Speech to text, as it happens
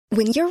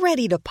When you're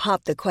ready to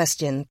pop the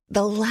question,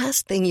 the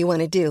last thing you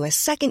want to do is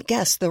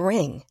second-guess the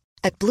ring.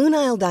 At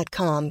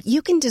BlueNile.com,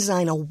 you can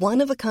design a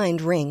one-of-a-kind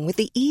ring with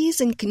the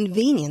ease and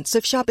convenience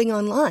of shopping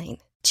online.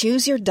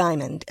 Choose your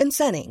diamond and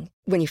setting.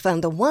 When you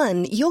find the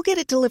one, you'll get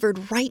it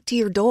delivered right to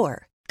your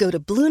door. Go to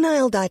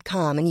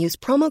BlueNile.com and use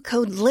promo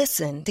code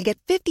LISTEN to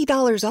get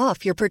 $50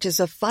 off your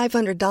purchase of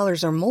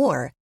 $500 or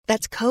more.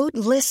 That's code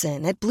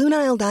LISTEN at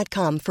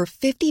BlueNile.com for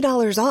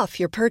 $50 off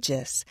your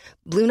purchase.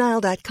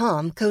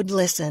 BlueNile.com, code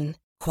LISTEN.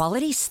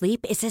 Quality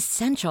sleep is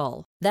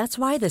essential. That's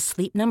why the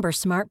Sleep Number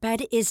Smart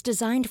Bed is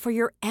designed for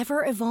your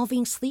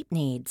ever-evolving sleep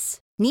needs.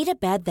 Need a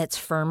bed that's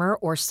firmer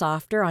or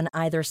softer on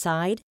either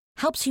side?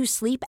 Helps you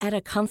sleep at a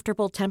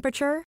comfortable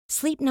temperature?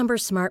 Sleep Number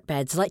Smart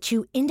Beds let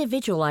you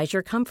individualize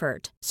your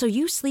comfort, so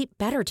you sleep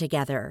better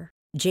together.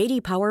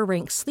 J.D. Power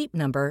ranks Sleep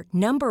Number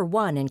number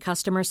 1 in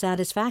customer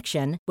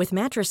satisfaction with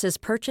mattresses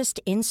purchased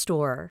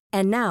in-store.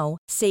 And now,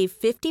 save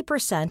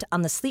 50%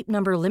 on the Sleep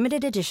Number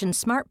Limited Edition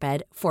Smart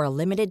Bed for a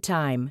limited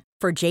time.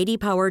 For J.D.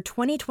 Power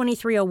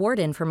 2023 award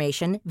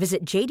information,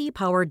 visit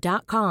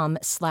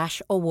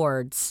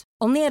jdpower.com/awards.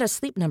 Only at a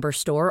Sleep Number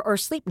store or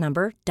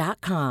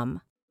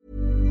sleepnumber.com.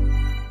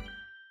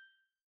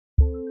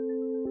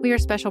 We are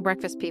special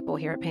breakfast people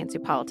here at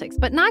Pantsuit Politics,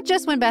 but not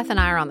just when Beth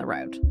and I are on the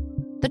road.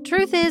 The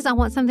truth is, I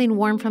want something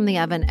warm from the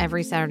oven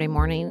every Saturday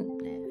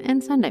morning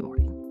and Sunday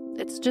morning.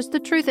 It's just the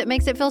truth. It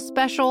makes it feel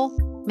special,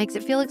 makes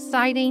it feel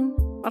exciting.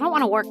 I don't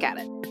want to work at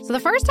it. So the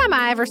first time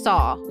I ever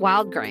saw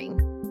Wild Grain,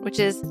 which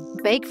is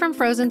bake from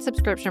frozen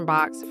subscription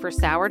box for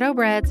sourdough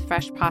breads,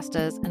 fresh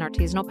pastas, and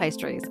artisanal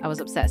pastries, I was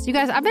obsessed. You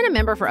guys, I've been a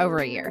member for over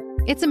a year.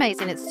 It's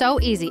amazing. It's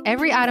so easy.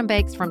 Every item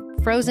bakes from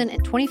frozen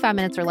in 25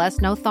 minutes or less,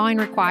 no thawing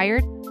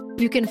required.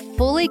 You can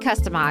fully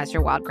customize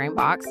your Wild Grain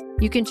box.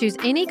 You can choose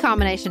any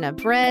combination of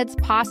breads,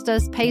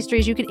 pastas,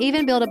 pastries. You can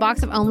even build a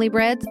box of only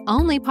breads,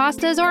 only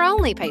pastas, or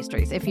only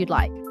pastries if you'd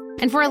like.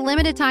 And for a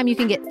limited time, you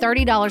can get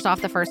 $30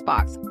 off the first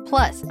box,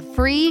 plus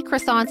free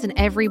croissants in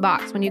every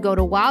box when you go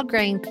to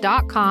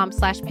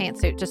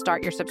wildgrain.com/pantsuit to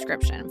start your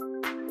subscription.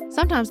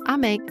 Sometimes I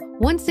make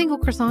one single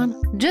croissant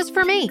just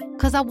for me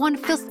because I want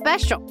to feel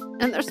special,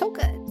 and they're so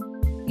good.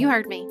 You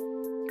heard me.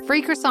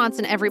 Free croissants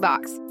in every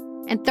box.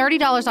 And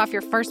 $30 off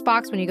your first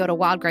box when you go to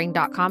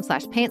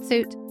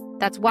wildgrain.com/pantsuit.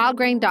 That's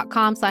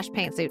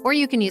wildgrain.com/pantsuit. Or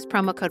you can use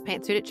promo code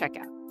pantsuit at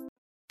checkout.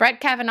 Brett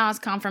Kavanaugh's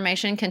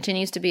confirmation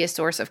continues to be a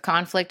source of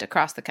conflict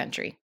across the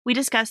country. We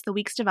discuss the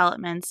week's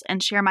developments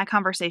and share my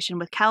conversation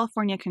with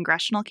California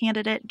congressional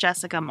candidate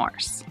Jessica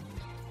Morse.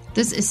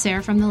 This is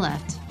Sarah from the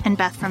left. And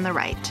Beth from the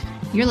right.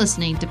 You're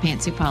listening to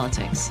Pantsuit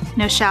Politics.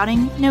 No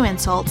shouting, no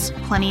insults,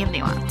 plenty of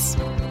nuance.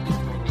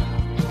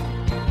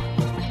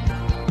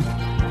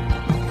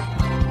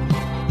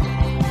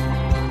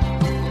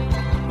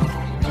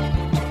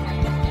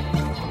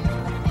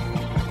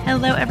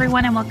 Hello,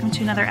 everyone, and welcome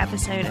to another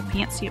episode of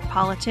Pantsuit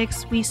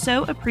Politics. We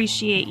so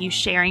appreciate you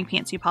sharing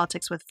Pantsuit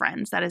Politics with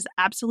friends. That is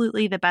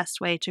absolutely the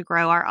best way to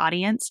grow our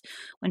audience.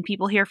 When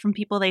people hear from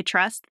people they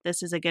trust,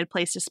 this is a good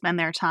place to spend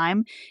their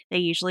time. They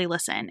usually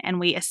listen, and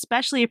we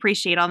especially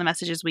appreciate all the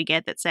messages we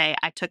get that say,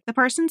 I took the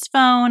person's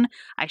phone,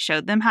 I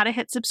showed them how to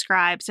hit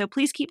subscribe. So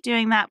please keep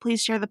doing that.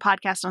 Please share the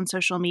podcast on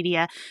social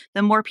media.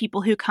 The more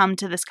people who come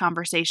to this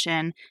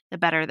conversation, the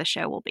better the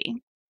show will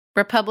be.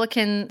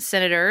 Republican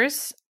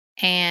senators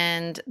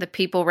and the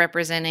people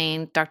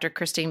representing Dr.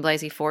 Christine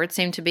Blasey Ford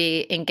seem to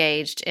be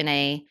engaged in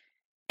a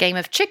game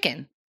of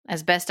chicken,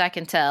 as best I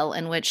can tell,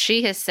 in which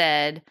she has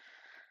said,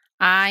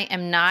 I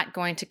am not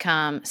going to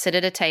come sit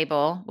at a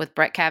table with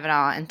Brett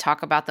Kavanaugh and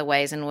talk about the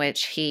ways in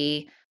which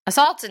he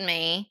assaulted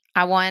me.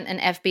 I want an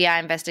FBI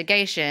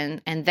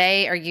investigation, and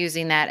they are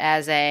using that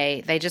as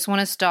they just want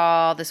to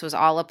stall. This was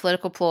all a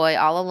political ploy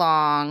all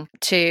along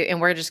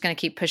and we're just going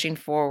to keep pushing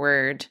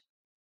forward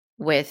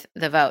with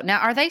the vote. Now,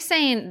 are they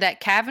saying that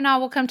Kavanaugh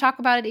will come talk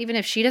about it even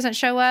if she doesn't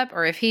show up,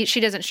 or if she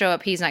doesn't show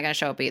up, he's not going to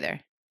show up either?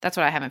 That's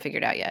what I haven't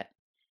figured out yet.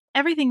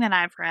 Everything that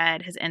I've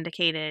read has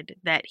indicated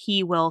that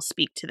he will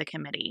speak to the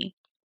committee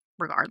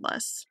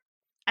regardless.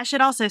 I should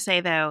also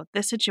say, though,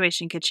 this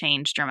situation could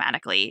change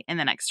dramatically in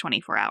the next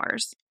 24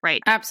 hours,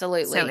 right?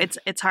 Absolutely. So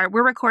it's hard.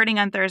 We're recording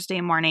on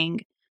Thursday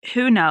morning.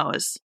 Who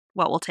knows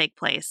what will take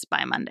place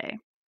by Monday?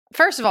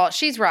 First of all,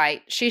 she's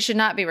right. She should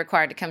not be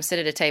required to come sit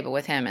at a table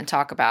with him and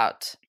talk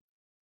about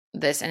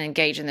this and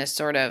engage in this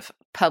sort of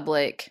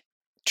public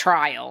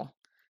trial.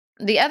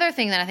 The other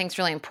thing that I think is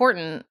really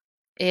important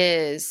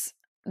is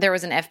there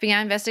was an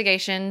FBI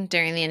investigation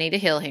during the Anita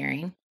Hill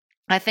hearing.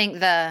 I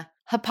think the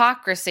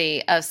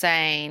hypocrisy of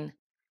saying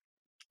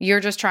you're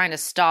just trying to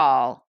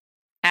stall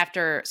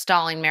after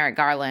stalling Merrick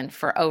Garland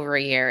for over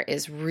a year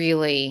is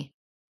really,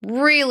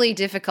 really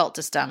difficult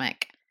to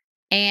stomach.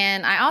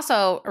 And I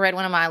also read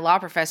one of my law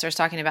professors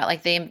talking about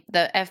like the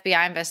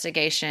FBI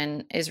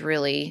investigation is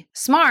really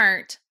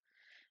smart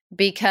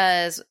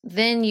because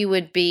then you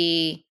would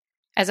be,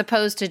 as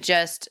opposed to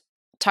just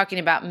talking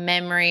about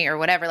memory or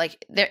whatever,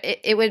 like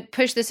it would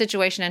push the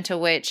situation into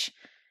which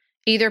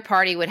either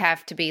party would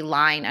have to be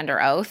lying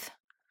under oath.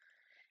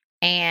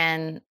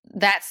 And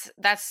that's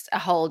a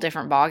whole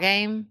different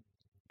ballgame.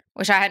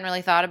 which I hadn't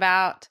really thought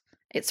about.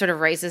 It sort of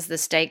raises the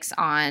stakes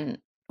on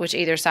which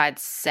either side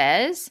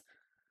says.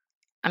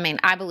 I mean,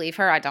 I believe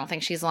her. I don't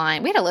think she's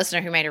lying. We had a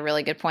listener who made a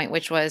really good point,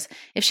 which was,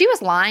 if she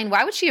was lying,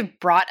 why would she have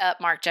brought up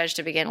Mark Judge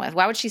to begin with?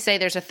 Why would she say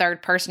there's a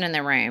third person in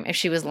the room if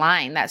she was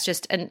lying? That's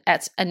just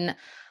an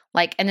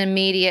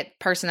immediate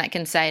person that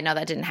can say, no,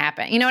 that didn't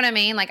happen. You know what I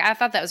mean? Like, I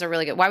thought that was a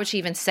really good, why would she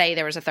even say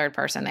there was a third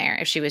person there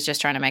if she was just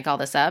trying to make all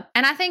this up?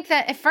 And I think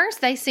that at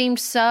first they seemed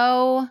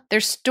their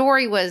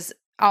story was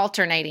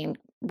alternating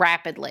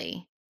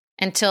rapidly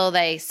until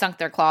they sunk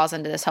their claws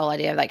into this whole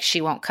idea of like, she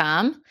won't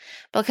come,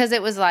 because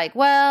it was like,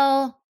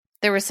 well,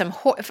 there was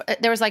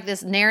like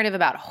this narrative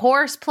about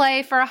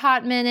horseplay for a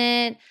hot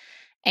minute.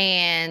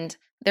 And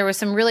there was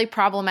some really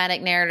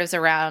problematic narratives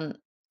around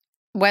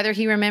whether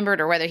he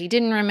remembered or whether he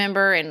didn't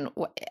remember. And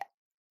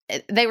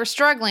they were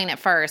struggling at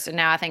first. And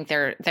now I think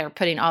they're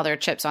putting all their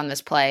chips on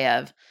this play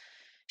of,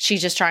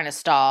 she's just trying to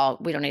stall.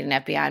 We don't need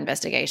an FBI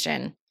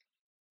investigation.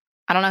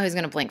 I don't know who's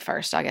going to blink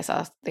first. I guess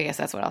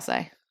that's what I'll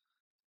say.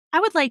 I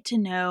would like to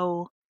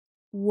know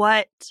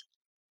what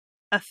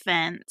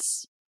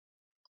offense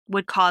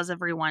would cause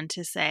everyone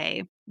to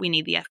say, we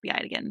need the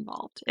FBI to get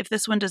involved. If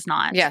this one does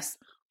not. Yes.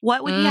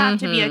 What would he have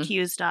to be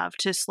accused of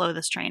to slow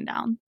this train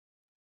down?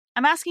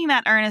 I'm asking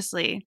that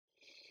earnestly.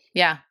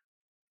 Yeah.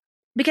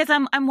 Because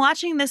I'm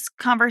watching this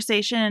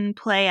conversation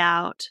play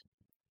out,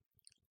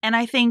 and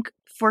I think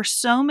for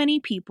so many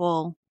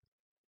people,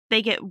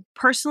 they get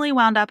personally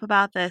wound up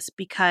about this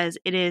because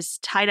it is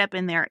tied up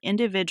in their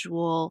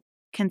individual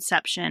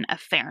conception of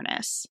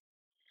fairness.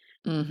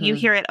 Mm-hmm. You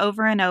hear it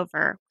over and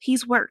over.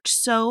 He's worked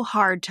so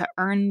hard to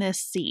earn this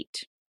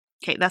seat.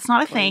 Okay, that's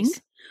not a thing,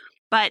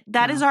 but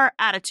that is our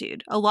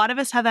attitude. A lot of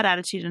us have that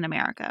attitude in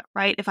America,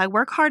 right? If I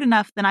work hard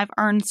enough, then I've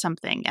earned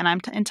something and I'm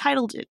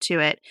entitled to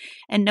it,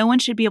 and no one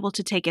should be able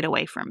to take it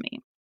away from me.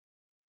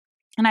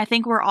 And I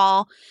think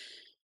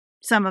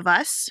some of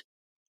us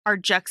are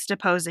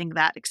juxtaposing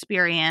that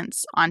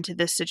experience onto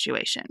this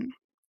situation.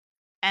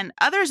 And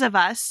others of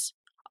us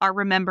are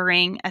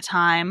remembering a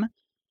time,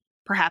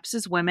 perhaps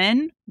as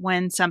women,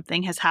 when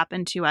something has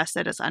happened to us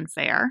that is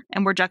unfair,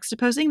 and we're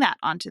juxtaposing that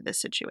onto this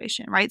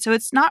situation, right? So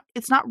it's not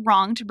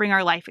wrong to bring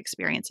our life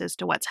experiences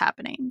to what's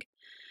happening.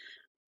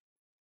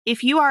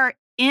 If you are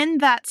in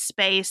that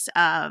space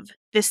of,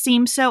 this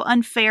seems so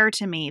unfair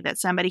to me that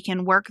somebody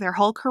can work their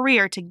whole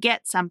career to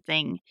get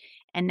something,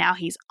 and now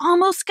he's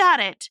almost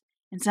got it,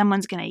 and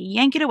someone's going to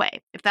yank it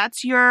away. If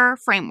that's your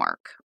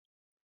framework,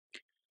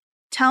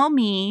 tell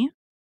me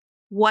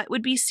what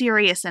would be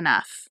serious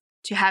enough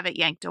to have it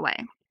yanked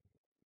away.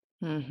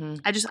 Mm-hmm.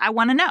 I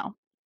want to know.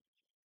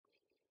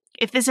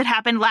 If this had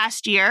happened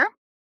last year,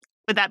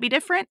 would that be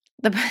different?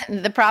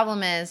 The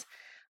problem is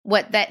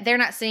they're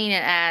not seeing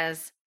it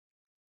as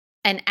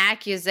an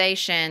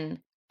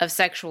accusation of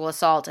sexual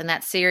assault, and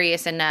that's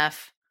serious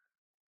enough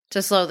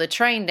to slow the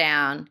train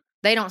down.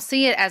 They don't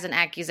see it as an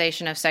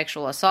accusation of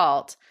sexual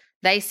assault.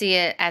 They see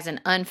it as an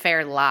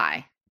unfair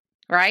lie,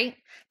 right?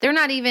 They're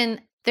not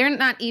even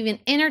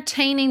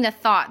entertaining the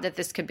thought that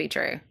this could be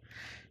true.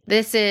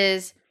 This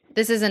is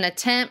an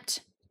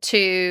attempt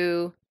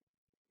to,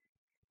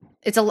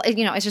 it's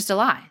just a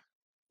lie.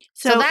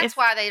 So that's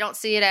why they don't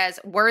see it as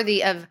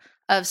worthy of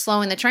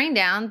slowing the train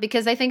down,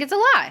 because they think it's a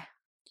lie.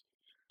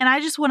 And I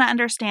just want to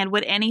understand,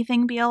 would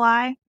anything be a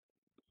lie?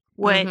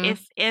 Would,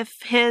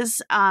 if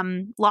his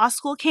law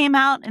school came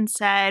out and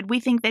said,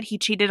 we think that he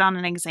cheated on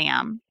an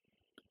exam,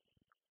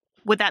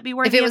 would that be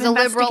worthy of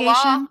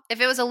investigation?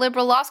 If it was a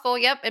liberal law school,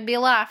 yep, it'd be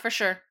a lie for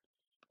sure.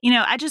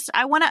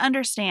 I want to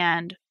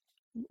understand,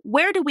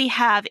 where do we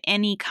have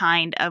any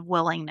kind of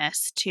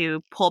willingness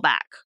to pull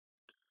back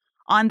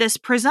on this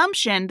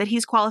presumption that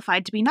he's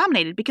qualified to be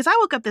nominated? Because I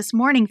woke up this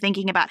morning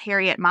thinking about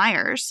Harriet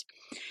Miers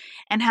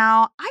and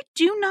how I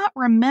do not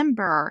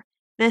remember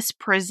this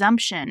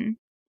presumption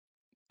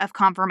of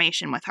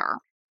confirmation with her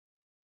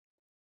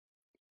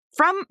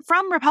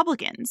from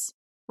Republicans,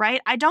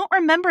 right? I don't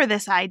remember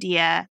this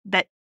idea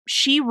that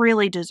she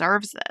really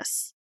deserves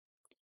this.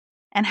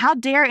 And how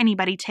dare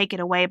anybody take it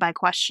away by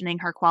questioning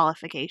her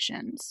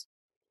qualifications?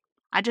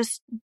 I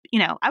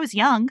was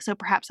young, so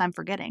perhaps I'm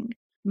forgetting.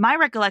 My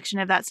recollection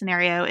of that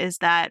scenario is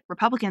that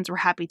Republicans were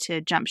happy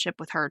to jump ship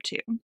with her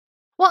too.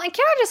 Well, and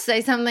can I just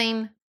say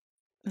something?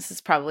 This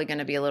is probably going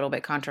to be a little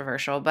bit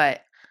controversial,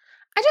 but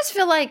I just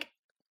feel like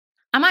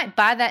I might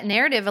buy that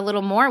narrative a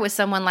little more with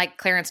someone like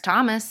Clarence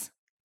Thomas.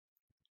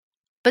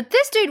 But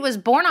this dude was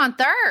born on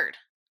third.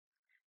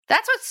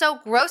 That's what's so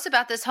gross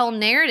about this whole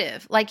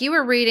narrative. Like, you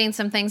were reading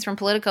some things from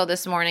Politico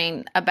this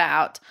morning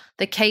about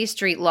the K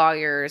Street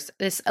lawyers,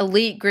 this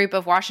elite group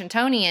of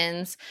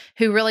Washingtonians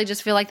who really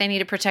just feel like they need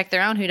to protect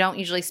their own, who don't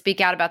usually speak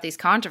out about these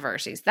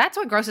controversies. That's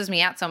what grosses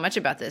me out so much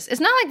about this.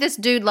 It's not like this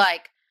dude,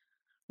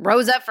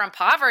 rose up from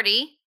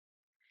poverty.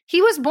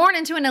 He was born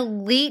into an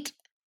elite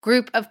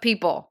group of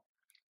people.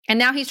 And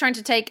now he's trying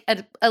to take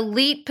an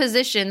elite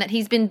position that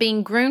he's been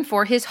being groomed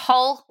for his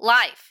whole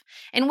life.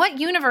 In what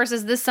universe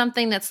is this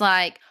something that's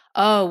like,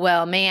 oh,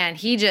 well, man,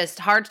 he just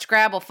hard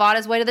scrabble, fought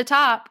his way to the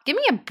top? Give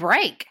me a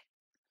break.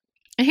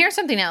 And here's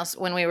something else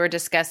when we were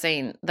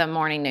discussing the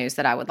morning news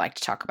that I would like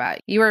to talk about.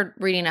 You were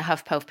reading a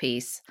HuffPo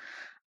piece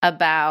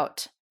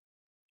about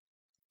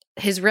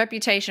his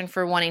reputation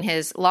for wanting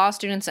his law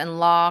students and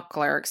law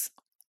clerks,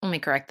 let me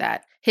correct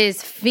that,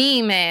 his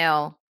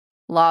female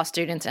law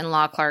students and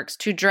law clerks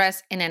to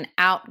dress in an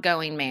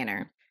outgoing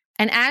manner.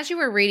 And as you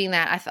were reading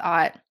that, I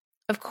thought,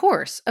 of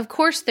course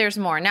there's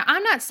more. Now,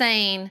 I'm not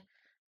saying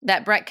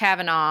that Brett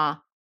Kavanaugh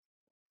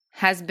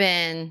has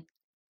been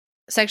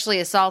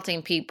sexually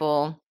assaulting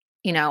people,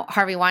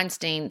 Harvey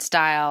Weinstein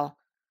style,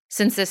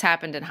 since this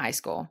happened in high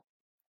school.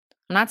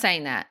 I'm not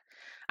saying that.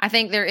 I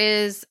think there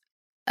is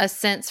a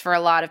sense for a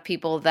lot of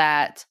people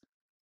that,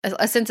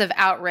 a sense of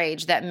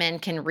outrage that men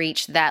can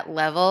reach that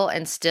level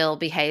and still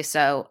behave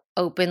so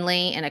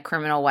openly in a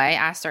criminal way.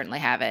 I certainly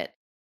have it.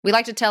 We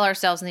like to tell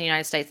ourselves in the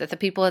United States that the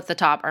people at the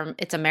top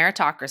it's a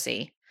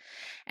meritocracy,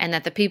 and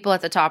that the people at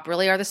the top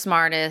really are the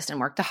smartest and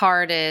work the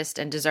hardest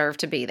and deserve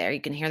to be there.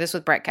 You can hear this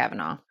with Brett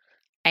Kavanaugh.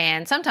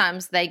 And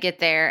sometimes they get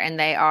there and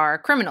they are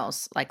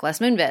criminals like Les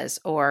Moonves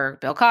or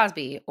Bill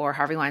Cosby or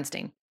Harvey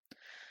Weinstein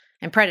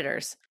and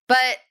predators.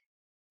 But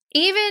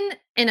even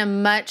in a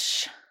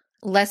much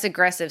less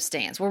aggressive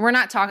stance, where we're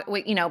not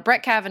talking,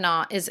 Brett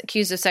Kavanaugh is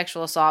accused of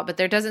sexual assault, but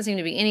there doesn't seem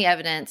to be any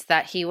evidence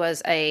that he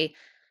was a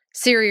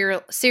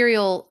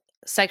serial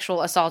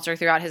sexual assaulter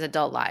throughout his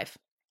adult life.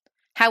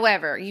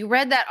 However, you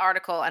read that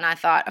article and I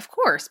thought, of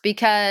course,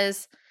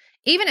 because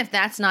even if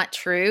that's not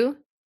true,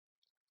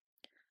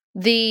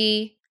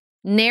 the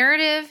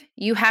narrative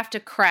you have to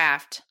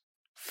craft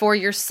for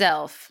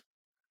yourself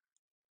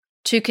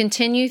to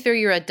continue through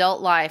your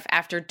adult life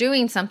after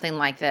doing something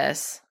like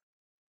this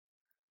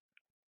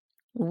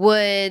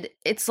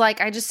it's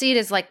like, I just see it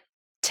as like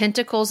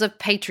tentacles of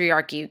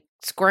patriarchy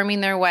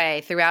squirming their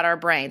way throughout our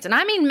brains. And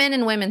I mean men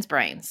and women's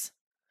brains.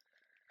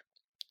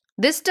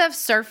 This stuff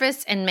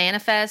surfaces and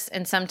manifests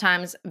in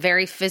sometimes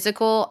very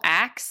physical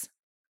acts,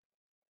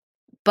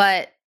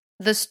 but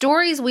the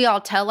stories we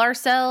all tell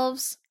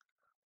ourselves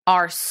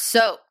are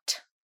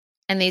soaked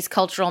in these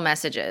cultural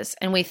messages.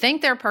 And we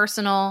think they're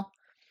personal,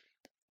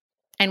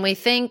 and we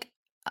think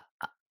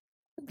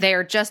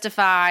they're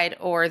justified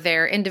or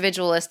they're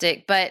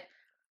individualistic, but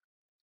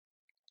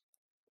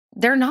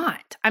they're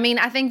not. I mean,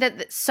 I think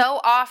that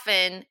so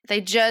often they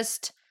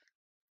just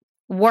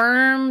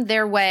worm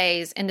their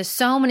ways into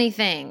so many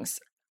things,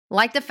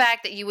 like the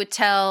fact that you would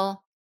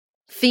tell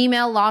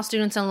female law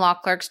students and law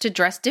clerks to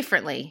dress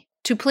differently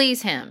to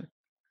please him.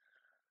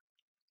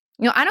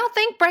 I don't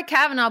think Brett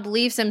Kavanaugh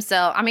believes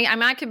himself. I mean,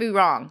 I could be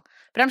wrong,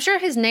 but I'm sure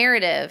his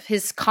narrative,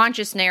 his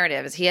conscious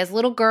narrative, is he has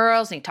little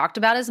girls and he talked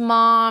about his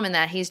mom and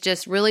that he's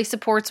just really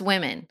supports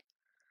women.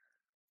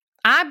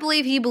 I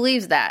believe he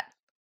believes that.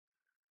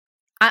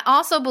 I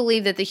also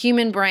believe that the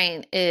human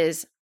brain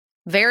is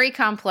very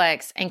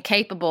complex and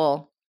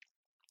capable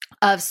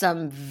of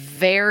some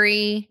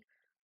very,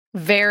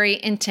 very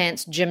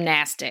intense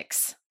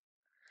gymnastics.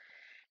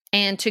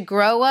 And to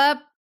grow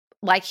up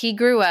like he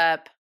grew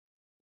up,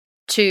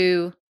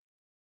 to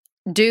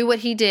do what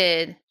he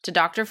did to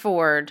Dr.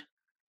 Ford,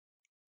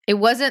 it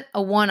wasn't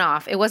a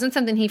one-off. It wasn't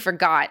something he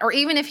forgot. Or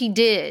even if he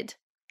did,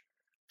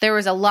 there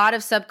was a lot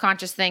of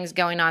subconscious things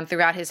going on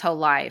throughout his whole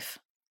life,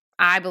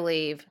 I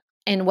believe,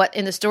 in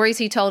the stories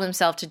he told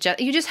himself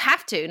you just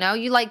have to,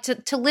 you like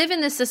to live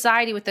in this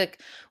society with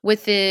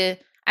the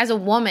as a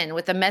woman,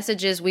 with the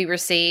messages we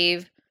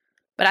receive.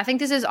 But I think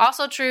this is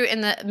also true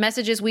in the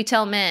messages we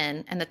tell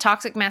men and the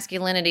toxic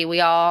masculinity we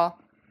all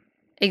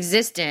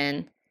exist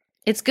in.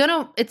 It's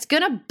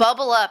gonna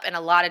bubble up in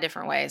a lot of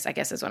different ways, I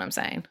guess is what I'm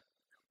saying.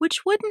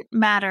 Which wouldn't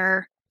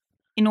matter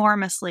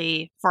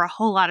enormously for a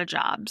whole lot of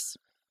jobs.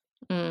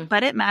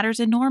 But it matters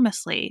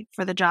enormously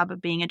for the job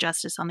of being a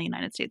justice on the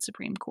United States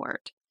Supreme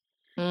Court.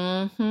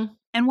 Mm-hmm.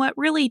 And what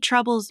really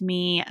troubles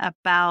me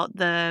about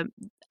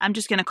I'm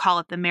just going to call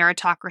it the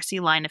meritocracy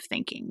line of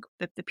thinking,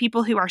 that the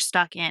people who are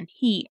stuck in,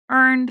 he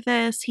earned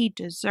this, he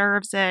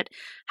deserves it,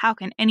 how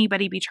can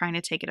anybody be trying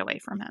to take it away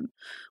from him?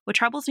 What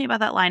troubles me about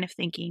that line of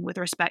thinking with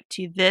respect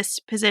to this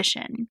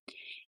position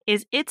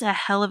is it's a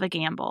hell of a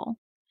gamble,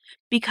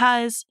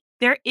 because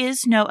there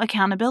is no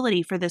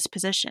accountability for this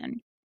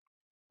position.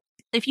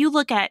 If you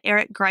look at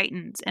Eric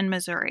Greitens in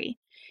Missouri,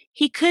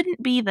 he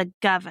couldn't be the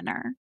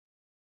governor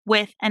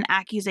with an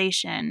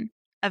accusation,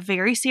 a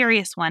very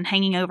serious one,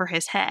 hanging over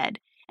his head.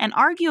 And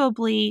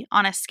arguably,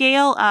 on a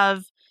scale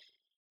of,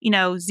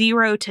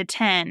 0 to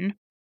 10,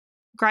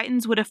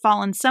 Greitens would have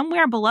fallen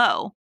somewhere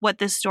below what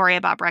this story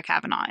about Brett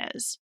Kavanaugh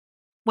is.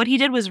 What he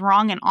did was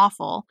wrong and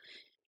awful.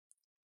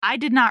 I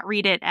did not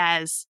read it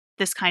as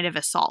this kind of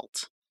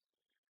assault.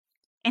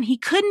 And he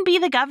couldn't be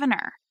the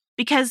governor,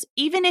 because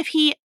even if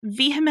he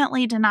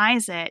vehemently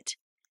denies it,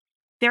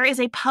 there is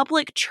a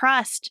public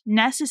trust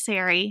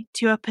necessary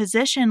to a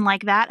position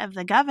like that of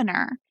the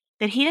governor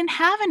that he didn't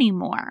have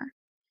anymore.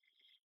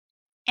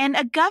 And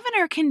a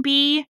governor can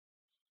be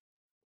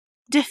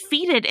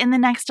defeated in the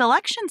next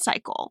election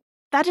cycle.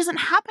 That doesn't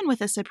happen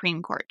with a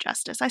Supreme Court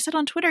justice. I said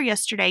on Twitter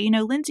yesterday,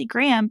 Lindsey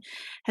Graham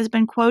has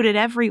been quoted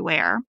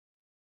everywhere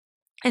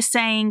as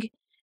saying,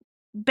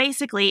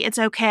 basically, it's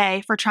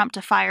okay for Trump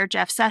to fire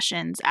Jeff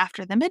Sessions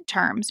after the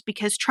midterms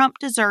because Trump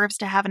deserves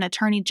to have an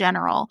attorney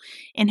general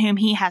in whom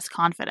he has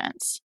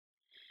confidence.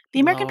 The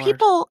American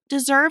people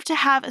deserve to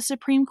have a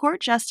Supreme Court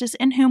justice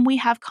in whom we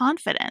have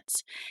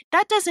confidence.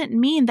 That doesn't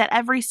mean that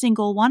every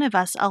single one of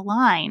us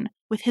align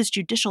with his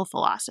judicial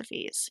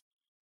philosophies.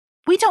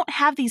 We don't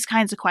have these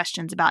kinds of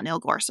questions about Neil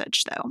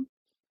Gorsuch, though.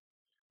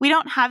 We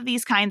don't have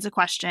these kinds of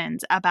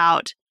questions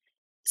about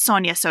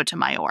Sonia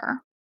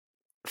Sotomayor.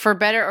 For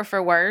better or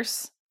for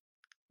worse,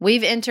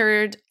 we've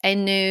entered a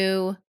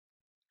new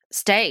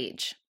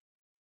stage.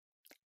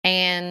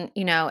 And,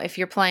 if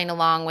you're playing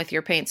along with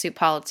your pantsuit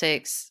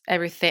politics,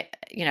 everything,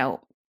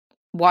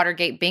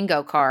 Watergate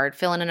bingo card,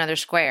 fill in another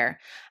square.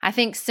 I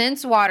think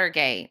since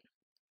Watergate,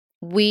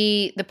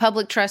 the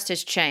public trust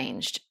has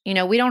changed.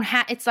 We don't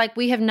have, it's like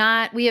we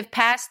have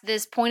passed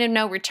this point of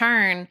no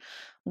return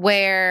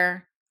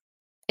where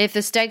if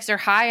the stakes are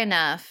high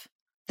enough,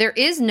 there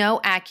is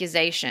no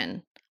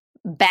accusation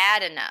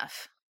bad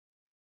enough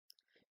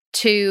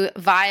to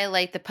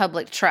violate the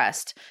public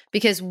trust,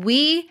 because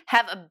we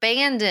have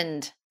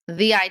abandoned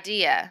the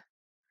idea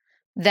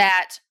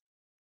that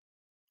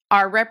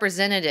our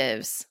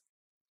representatives,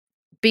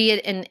 be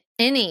it in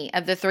any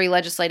of the three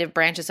legislative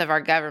branches of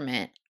our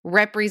government,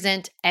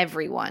 represent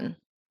everyone.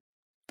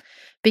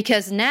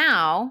 Because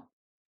now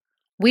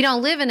we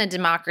don't live in a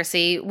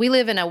democracy, we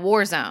live in a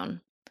war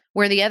zone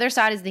where the other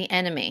side is the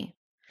enemy.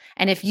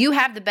 And if you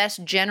have the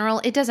best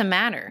general, it doesn't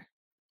matter.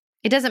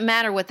 It doesn't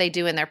matter what they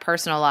do in their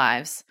personal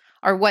lives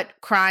or what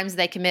crimes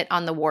they commit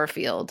on the war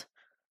field,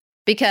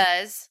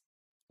 because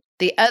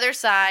the other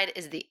side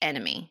is the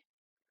enemy.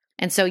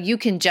 And so you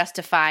can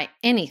justify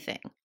anything.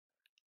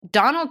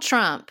 Donald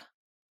Trump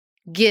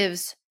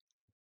gives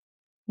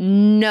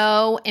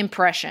no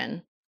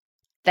impression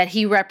that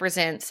he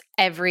represents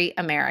every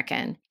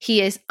American.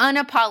 He is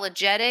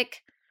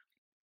unapologetic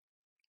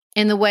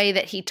in the way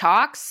that he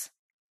talks,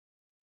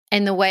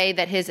 in the way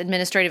that his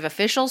administrative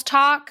officials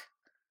talk,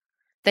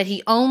 that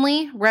he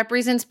only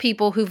represents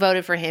people who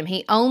voted for him.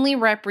 He only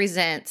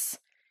represents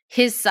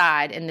his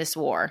side in this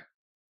war.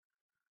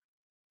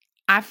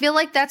 I feel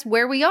like that's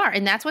where we are,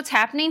 and that's what's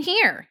happening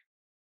here.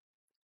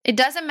 It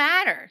doesn't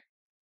matter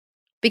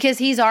because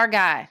he's our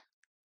guy.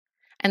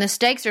 And the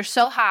stakes are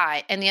so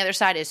high and the other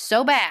side is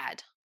so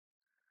bad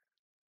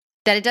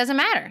that it doesn't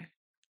matter.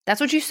 That's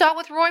what you saw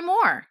with Roy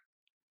Moore.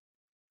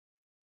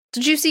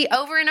 Did you see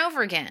over and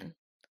over again?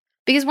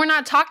 Because we're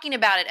not talking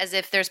about it as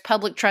if there's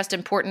public trust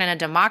important in a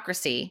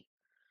democracy.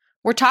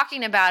 We're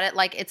talking about it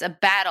like it's a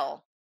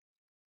battle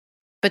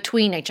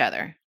between each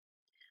other.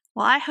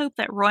 Well, I hope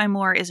that Roy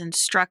Moore is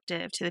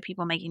instructive to the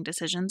people making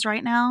decisions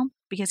right now,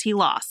 because he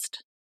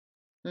lost.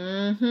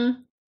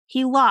 Mm-hmm.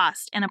 He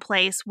lost in a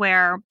place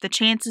where the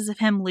chances of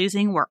him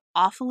losing were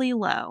awfully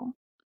low,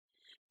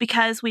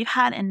 because we've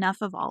had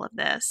enough of all of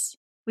this.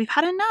 We've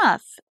had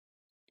enough.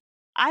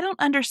 I don't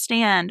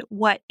understand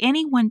what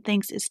anyone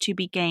thinks is to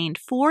be gained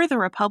for the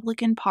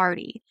Republican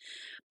Party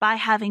by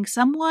having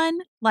someone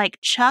like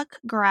Chuck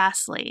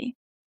Grassley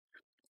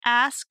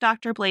ask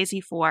Dr.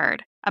 Blasey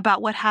Ford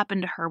about what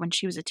happened to her when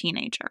she was a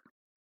teenager.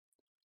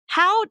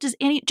 How does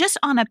just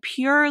on a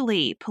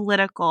purely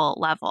political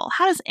level,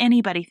 how does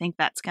anybody think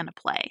that's going to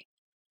play?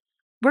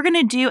 We're going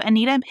to do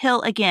Anita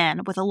Hill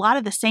again with a lot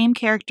of the same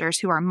characters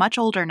who are much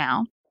older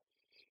now,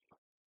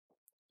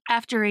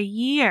 after a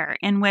year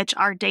in which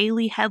our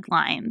daily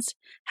headlines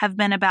have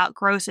been about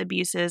gross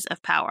abuses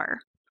of power.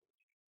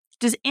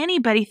 Does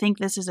anybody think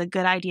this is a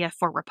good idea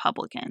for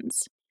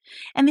Republicans?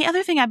 And the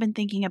other thing I've been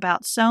thinking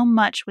about so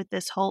much with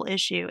this whole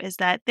issue is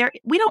that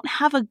we don't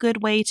have a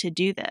good way to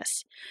do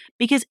this,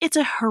 because it's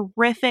a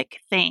horrific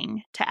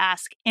thing to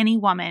ask any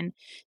woman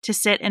to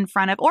sit in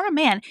front of, or a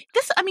man.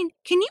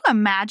 Can you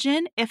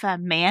imagine if a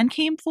man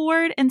came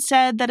forward and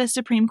said that a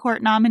Supreme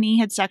Court nominee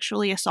had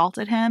sexually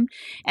assaulted him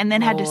and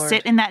then had to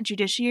sit in that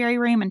judiciary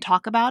room and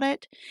talk about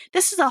it?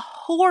 This is a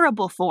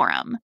horrible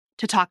forum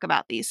to talk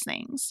about these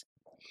things.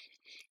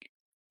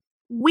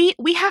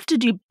 We have to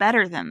do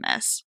better than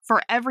this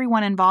for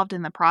everyone involved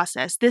in the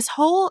process. This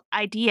whole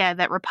idea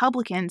that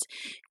Republicans,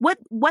 what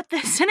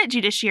the Senate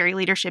Judiciary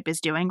leadership is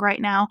doing right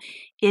now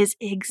is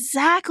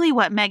exactly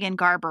what Megan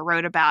Garber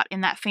wrote about in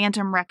that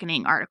Phantom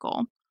Reckoning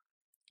article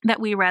that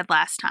we read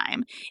last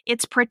time.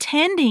 It's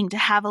pretending to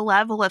have a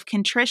level of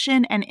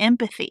contrition and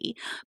empathy,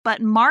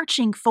 but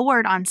marching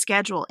forward on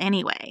schedule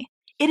anyway.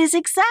 It is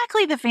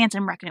exactly the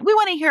Phantom Reckoning. We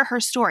want to hear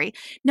her story.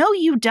 No,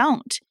 you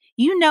don't.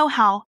 You know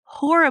how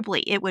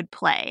horribly it would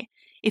play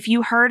if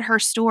you heard her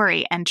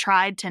story and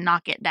tried to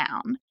knock it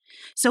down.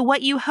 So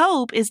what you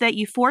hope is that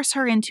you force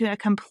her into a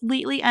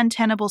completely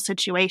untenable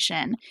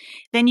situation.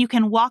 Then you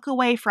can walk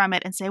away from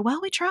it and say, well,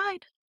 we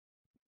tried.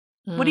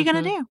 What are you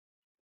going to do?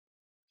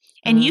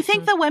 And you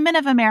think the women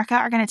of America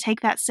are going to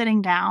take that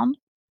sitting down?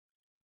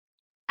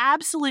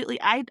 Absolutely.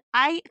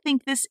 I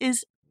think this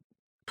is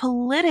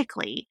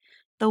politically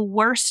the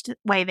worst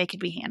way they could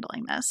be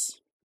handling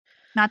this.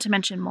 Not to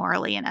mention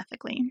morally and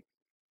ethically.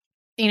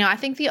 I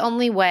think the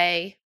only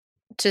way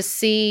to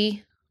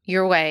see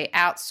your way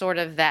outside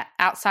of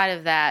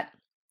that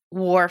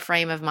war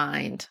frame of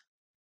mind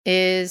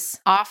is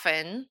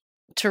often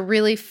to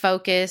really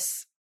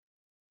focus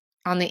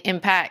on the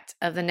impact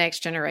of the next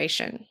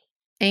generation.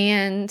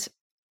 And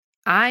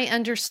I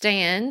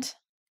understand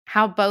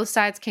how both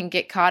sides can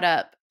get caught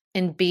up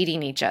in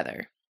beating each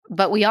other.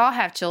 But we all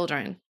have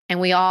children, and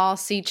we all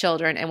see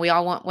children, and we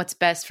all want what's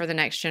best for the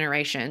next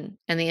generation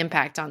and the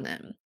impact on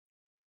them.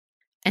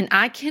 And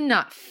I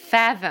cannot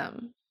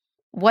fathom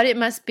what it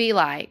must be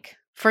like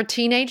for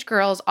teenage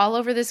girls all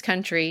over this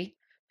country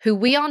who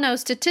we all know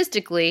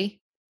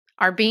statistically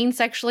are being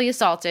sexually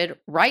assaulted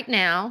right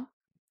now,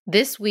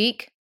 this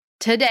week,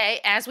 today,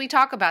 as we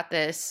talk about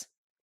this,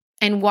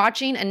 and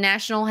watching a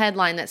national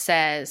headline that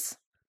says,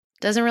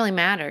 doesn't really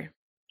matter.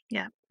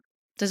 Yeah.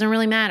 Doesn't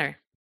really matter.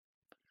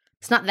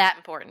 It's not that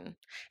important.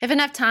 If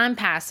enough time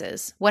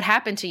passes, what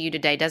happened to you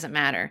today doesn't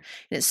matter.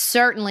 And it's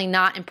certainly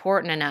not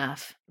important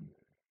enough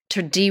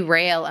to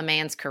derail a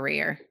man's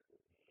career.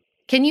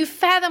 Can you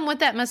fathom what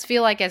that must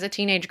feel like as a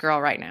teenage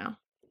girl right now?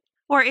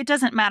 Or it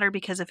doesn't matter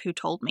because of who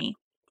told me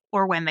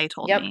or when they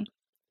told me.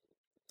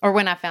 Or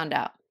when I found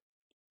out.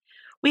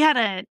 We had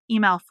an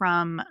email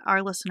from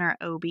our listener,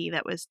 Obi,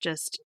 that was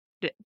just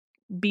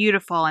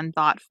beautiful and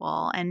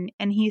thoughtful. And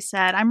he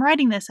said, I'm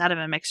writing this out of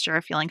a mixture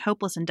of feeling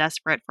hopeless and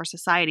desperate for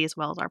society as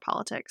well as our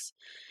politics.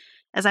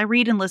 As I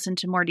read and listen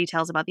to more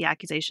details about the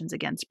accusations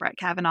against Brett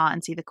Kavanaugh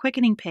and see the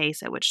quickening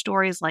pace at which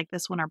stories like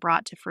this one are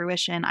brought to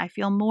fruition, I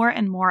feel more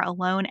and more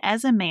alone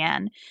as a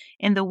man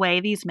in the way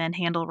these men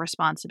handle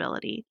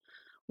responsibility.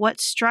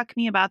 What struck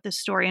me about this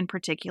story in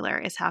particular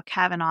is how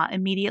Kavanaugh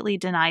immediately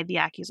denied the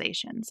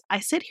accusations. I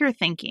sit here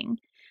thinking,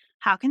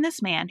 how can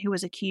this man who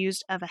was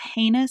accused of a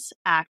heinous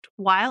act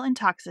while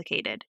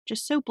intoxicated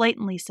just so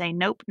blatantly say,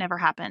 nope, never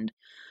happened,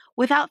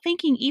 without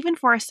thinking even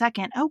for a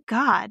second, oh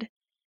God,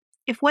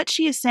 if what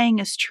she is saying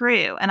is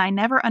true and I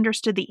never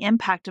understood the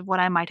impact of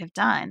what I might have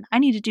done, I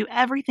need to do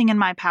everything in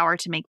my power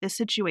to make this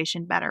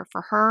situation better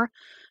for her,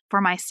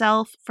 for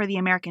myself, for the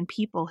American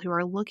people who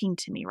are looking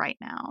to me right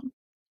now.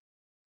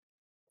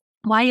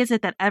 Why is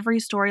it that every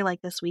story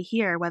like this we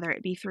hear, whether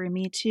it be through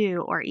Me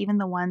Too or even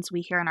the ones we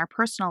hear in our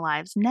personal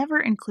lives, never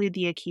include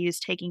the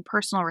accused taking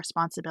personal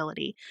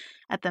responsibility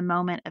at the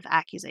moment of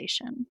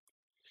accusation?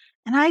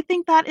 And I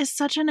think that is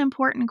such an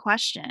important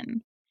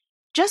question.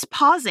 Just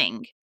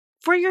pausing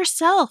for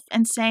yourself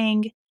and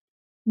saying,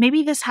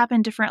 maybe this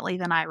happened differently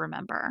than I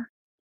remember.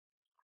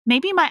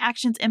 Maybe my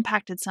actions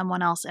impacted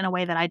someone else in a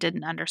way that I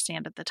didn't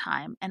understand at the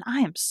time, and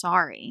I am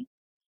sorry.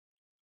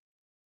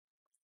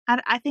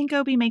 I think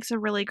Obi makes a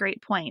really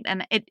great point,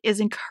 and it is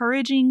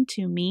encouraging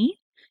to me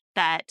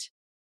that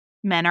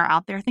men are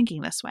out there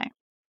thinking this way.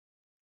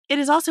 It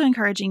is also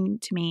encouraging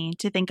to me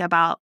to think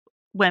about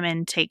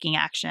women taking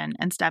action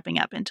and stepping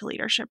up into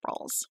leadership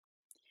roles.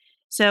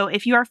 So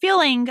if you are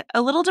feeling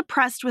a little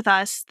depressed with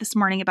us this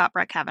morning about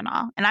Brett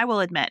Kavanaugh, and I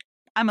will admit,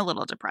 I'm a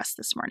little depressed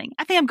this morning.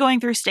 I think I'm going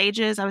through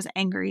stages. I was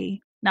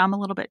angry. Now I'm a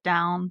little bit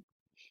down.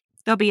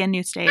 There'll be a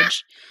new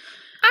stage.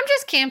 I'm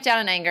just camped out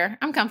in anger.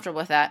 I'm comfortable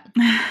with that.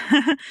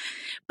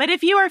 But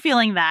if you are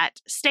feeling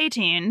that, stay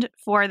tuned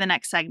for the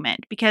next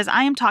segment because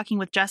I am talking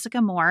with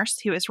Jessica Morse,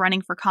 who is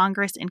running for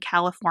Congress in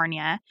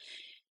California.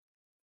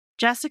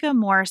 Jessica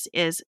Morse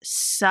is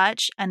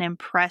such an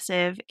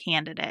impressive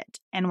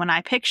candidate. And when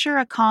I picture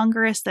a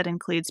Congress that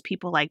includes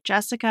people like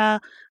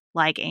Jessica,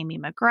 like Amy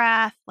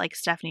McGrath, like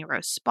Stephanie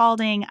Rose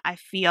Spalding, I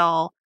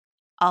feel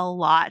a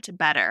lot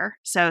better.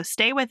 So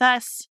stay with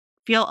us.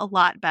 Feel a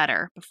lot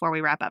better before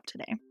we wrap up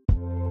today.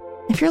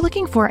 If you're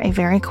looking for a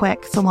very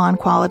quick salon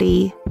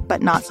quality,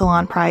 but not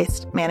salon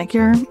priced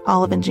manicure,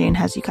 Olive & June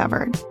has you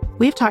covered.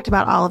 We've talked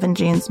about Olive &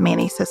 June's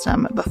Mani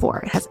system before.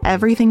 It has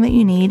everything that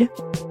you need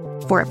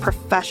for a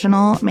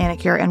professional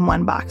manicure in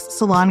one box.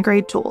 Salon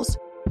grade tools,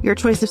 your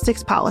choice of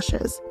 6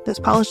 polishes. Those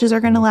polishes are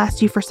going to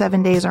last you for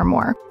 7 days or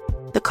more.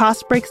 The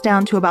cost breaks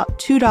down to about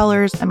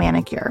 $2 a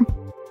manicure.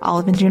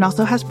 Olive & June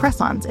also has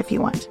press-ons if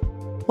you want.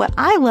 What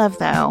I love,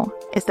 though,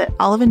 is that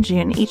Olive &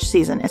 June each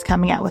season is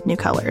coming out with new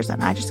colors,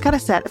 and I just got a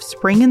set of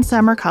spring and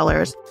summer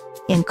colors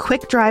in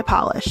quick dry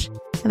polish.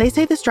 And they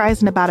say this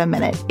dries in about a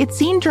minute. It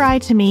seemed dry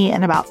to me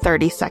in about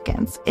 30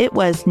 seconds. It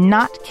was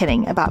not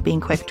kidding about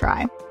being quick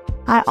dry.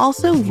 I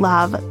also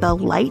love the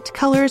light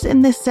colors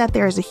in this set.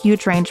 There is a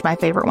huge range. My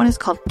favorite one is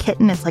called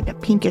Kitten. It's like a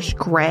pinkish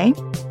gray.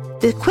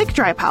 The quick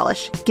dry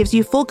polish gives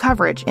you full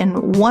coverage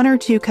in 1 or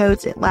 2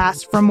 coats. It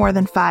lasts for more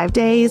than 5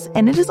 days,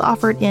 and it is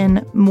offered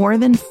in more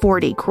than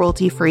 40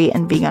 cruelty-free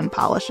and vegan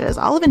polishes.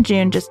 Olive &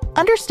 June just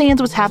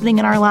understands what's happening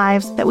in our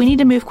lives, that we need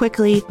to move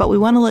quickly, but we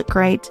want to look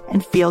great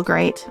and feel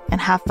great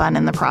and have fun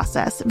in the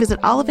process. Visit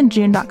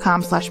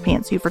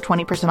oliveandjune.com/pantsuit for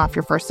 20% off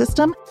your first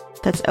system.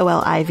 That's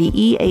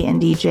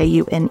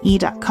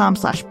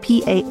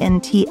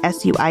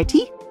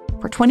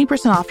oliveandjune.com/PANTSUIT for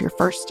 20% off your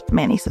first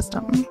Mani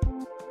system.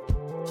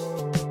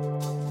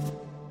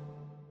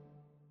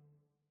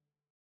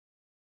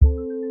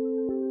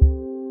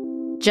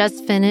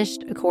 Just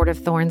finished A Court of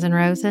Thorns and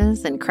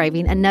Roses and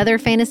craving another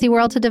fantasy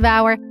world to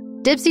devour?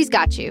 Dipsy's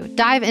got you.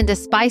 Dive into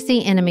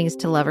spicy enemies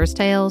to lovers'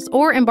 tales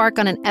or embark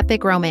on an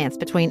epic romance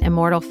between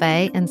immortal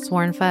fae and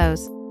sworn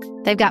foes.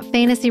 They've got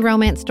fantasy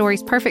romance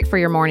stories perfect for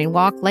your morning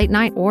walk, late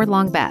night, or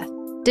long bath.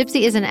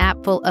 Dipsea is an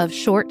app full of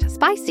short,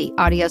 spicy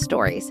audio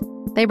stories.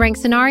 They bring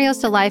scenarios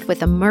to life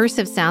with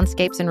immersive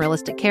soundscapes and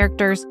realistic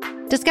characters.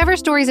 Discover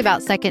stories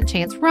about second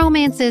chance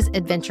romances,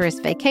 adventurous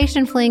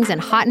vacation flings,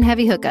 and hot and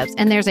heavy hookups.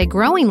 And there's a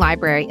growing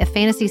library of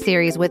fantasy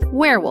series with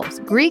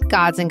werewolves, Greek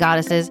gods and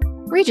goddesses,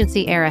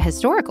 Regency-era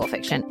historical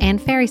fiction,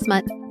 and fairy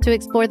smut to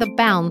explore the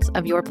bounds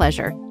of your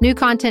pleasure. New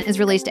content is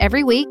released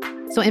every week,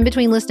 so in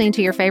between listening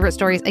to your favorite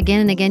stories again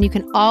and again, you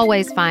can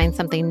always find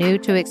something new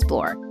to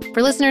explore.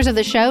 For listeners of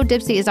the show,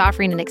 Dipsea is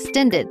offering an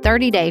extended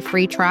 30-day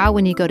free trial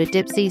when you go to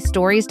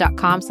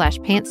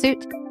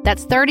dipseastories.com/pantsuit.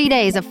 That's 30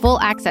 days of full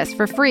access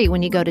for free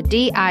when you go to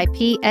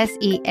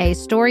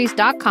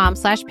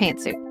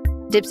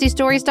dipseastories.com/pantsuit.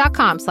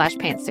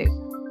 dipseastories.com/pantsuit.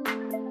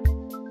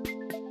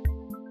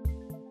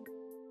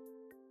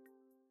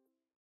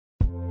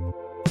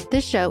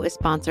 This show is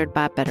sponsored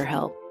by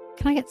BetterHelp.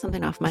 Can I get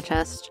something off my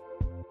chest?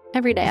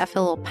 Every day I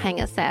feel a little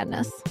pang of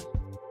sadness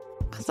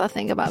because I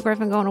think about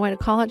Griffin going away to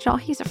college. Y'all,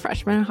 he's a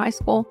freshman in high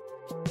school.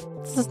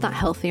 This is not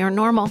healthy or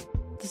normal.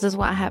 This is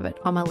why I have it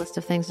on my list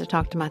of things to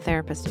talk to my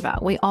therapist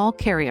about. We all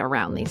carry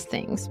around these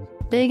things,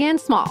 big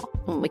and small.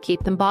 When we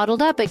keep them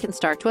bottled up, it can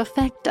start to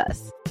affect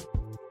us.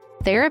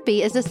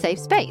 Therapy is a safe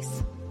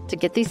space to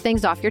get these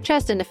things off your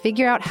chest and to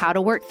figure out how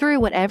to work through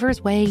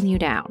whatever's weighing you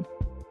down.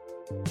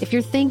 If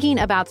you're thinking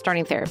about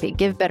starting therapy,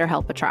 give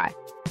BetterHelp a try.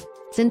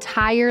 It's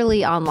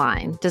entirely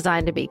online,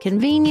 designed to be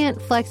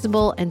convenient,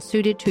 flexible, and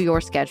suited to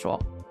your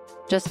schedule.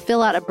 Just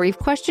fill out a brief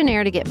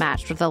questionnaire to get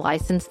matched with a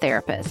licensed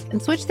therapist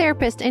and switch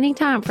therapists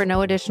anytime for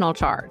no additional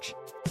charge.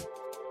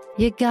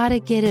 You gotta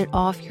get it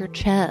off your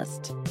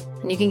chest.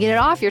 And you can get it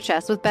off your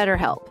chest with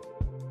BetterHelp.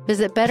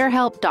 Visit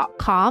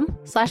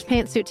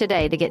betterhelp.com/pantsuit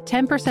today to get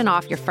 10%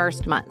 off your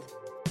first month.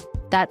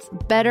 That's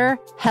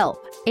BetterHelp,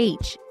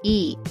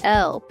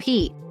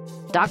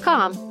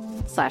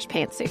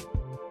 HELP.com/pantsuit.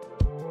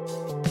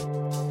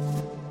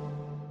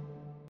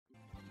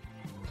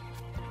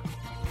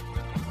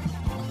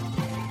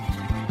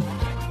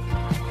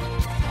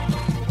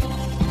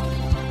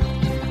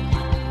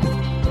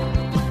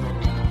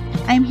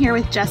 I'm here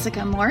with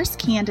Jessica Morse,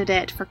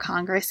 candidate for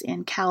Congress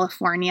in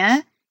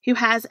California, who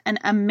has an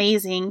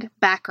amazing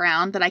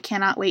background that I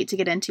cannot wait to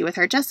get into with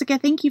her. Jessica,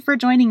 thank you for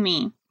joining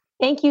me.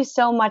 Thank you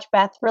so much,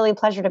 Beth. Really a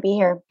pleasure to be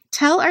here.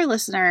 Tell our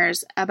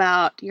listeners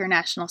about your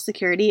national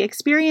security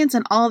experience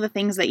and all the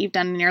things that you've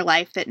done in your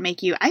life that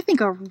make you, I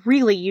think, a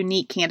really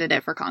unique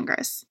candidate for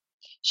Congress.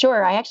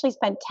 Sure. I actually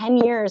spent 10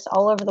 years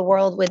all over the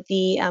world with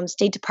the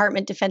State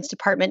Department, Defense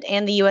Department,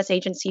 and the U.S.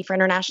 Agency for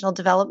International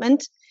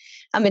Development.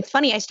 It's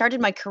funny, I started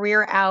my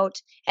career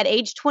out at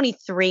age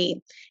 23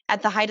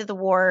 at the height of the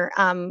war,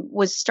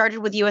 was started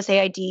with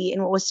USAID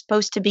in what was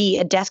supposed to be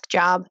a desk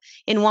job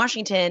in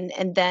Washington.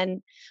 And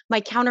then my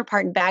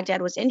counterpart in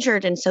Baghdad was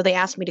injured. And so they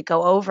asked me to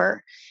go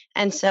over.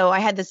 And so I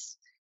had this,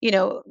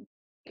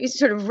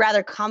 sort of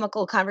rather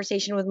comical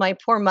conversation with my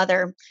poor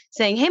mother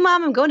saying, "Hey,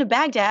 Mom, I'm going to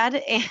Baghdad."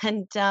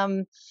 And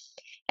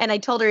I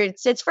told her,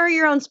 it's for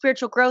your own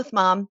spiritual growth,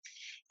 Mom.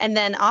 And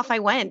then off I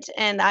went,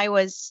 and I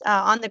was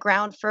on the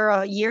ground for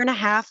a year and a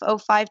half,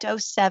 05 to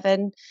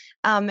 07,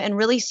 and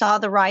really saw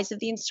the rise of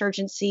the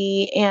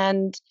insurgency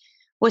and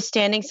was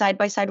standing side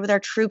by side with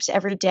our troops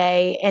every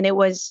day. And it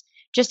was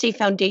just a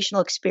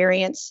foundational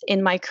experience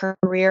in my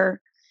career.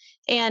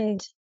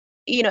 And,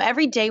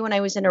 every day when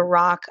I was in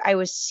Iraq, I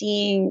was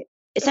seeing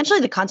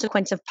essentially the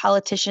consequence of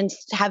politicians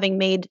having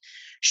made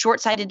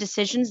short-sighted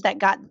decisions that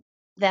got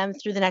them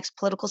through the next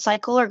political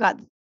cycle or got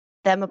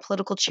them a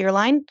political cheer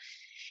line.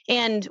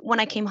 And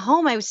when I came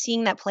home, I was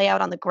seeing that play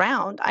out on the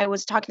ground. I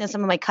was talking to some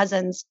of my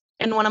cousins,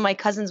 and one of my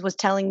cousins was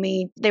telling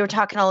me they were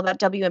talking all about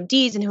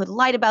WMDs and who had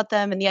lied about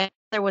them. And the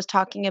other was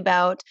talking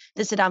about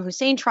the Saddam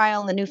Hussein trial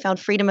and the newfound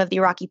freedom of the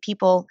Iraqi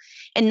people.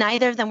 And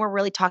neither of them were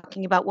really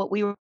talking about what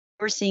we were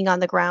seeing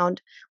on the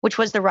ground, which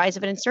was the rise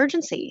of an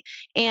insurgency.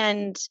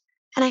 And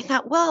I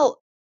thought, well,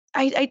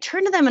 I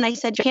turned to them and I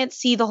said, you can't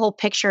see the whole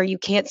picture. You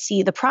can't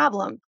see the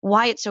problem,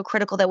 why it's so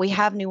critical that we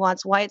have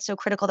nuance, why it's so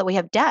critical that we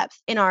have depth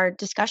in our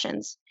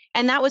discussions.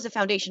 And that was a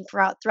foundation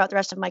throughout the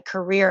rest of my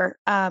career,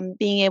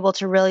 being able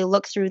to really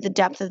look through the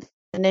depth of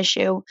an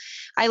issue.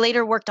 I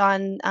later worked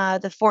on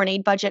the foreign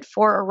aid budget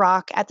for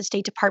Iraq at the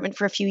State Department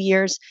for a few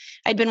years.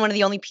 I'd been one of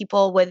the only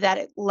people with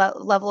that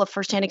level of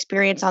firsthand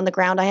experience on the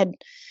ground.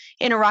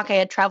 In Iraq, I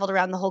had traveled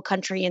around the whole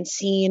country and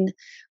seen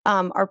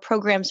our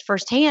programs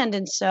firsthand.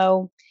 And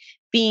so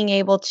being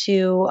able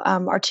to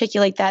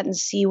articulate that and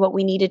see what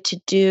we needed to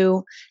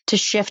do to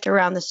shift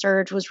around the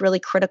surge was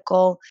really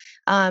critical.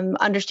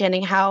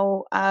 Understanding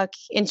how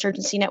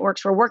insurgency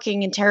networks were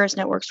working and terrorist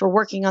networks were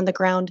working on the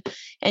ground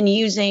and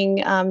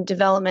using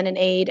development and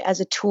aid as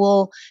a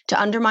tool to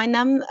undermine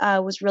them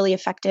was really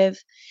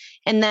effective.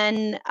 And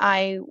then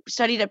I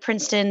studied at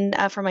Princeton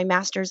for my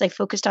master's. I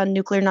focused on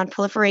nuclear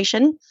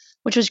nonproliferation,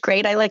 which was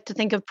great. I like to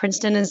think of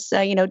Princeton as,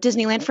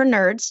 Disneyland for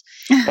nerds.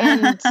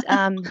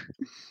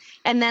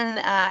 And then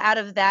out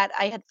of that,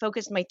 I had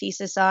focused my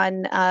thesis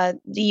on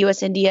the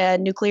U.S.-India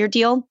nuclear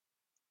deal.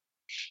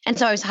 And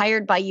so I was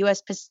hired by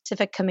U.S.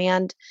 Pacific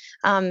Command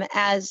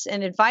as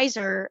an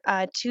advisor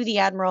to the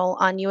admiral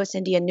on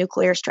U.S.-India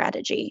nuclear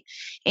strategy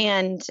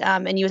and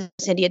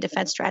U.S.-India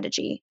defense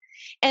strategy.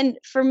 And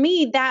for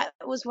me, that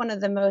was one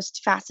of the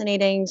most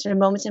fascinating sort of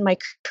moments in my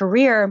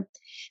career,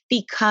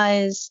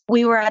 because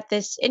we were at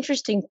this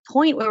interesting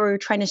point where we were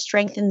trying to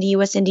strengthen the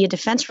US-India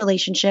defense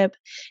relationship,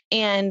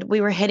 and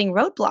we were hitting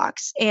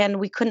roadblocks, and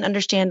we couldn't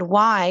understand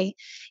why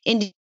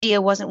India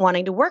wasn't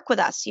wanting to work with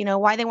us,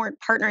 why they weren't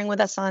partnering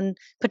with us on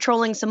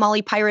patrolling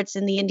Somali pirates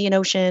in the Indian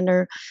Ocean,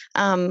 or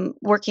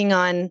working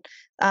on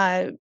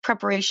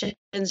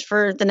preparations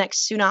for the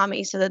next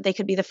tsunami so that they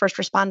could be the first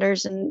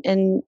responders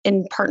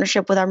in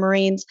partnership with our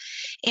Marines,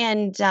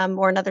 and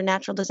or another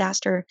natural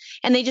disaster.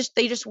 And they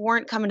just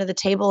weren't coming to the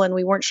table, and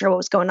we weren't sure what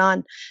was going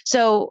on.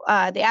 So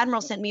the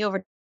admiral sent me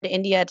over to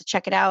India to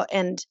check it out,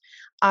 and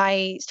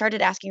I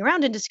started asking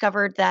around and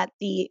discovered that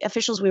the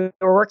officials we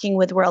were working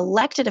with were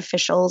elected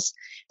officials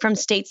from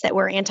states that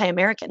were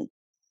anti-American.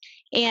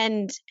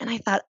 And I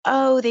thought,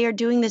 oh, they are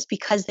doing this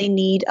because they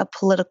need a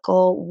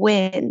political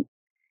win.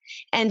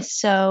 And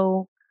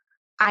so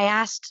I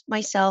asked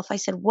myself, I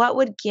said, what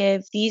would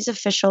give these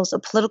officials a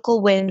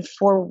political win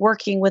for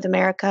working with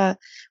America,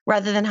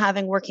 rather than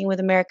having working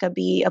with America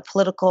be a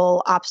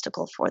political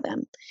obstacle for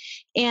them?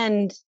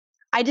 And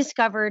I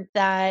discovered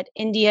that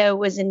India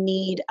was in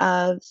need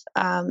of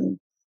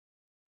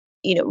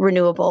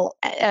renewable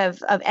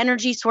of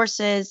energy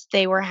sources.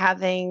 They were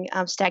having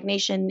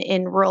stagnation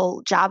in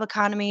rural job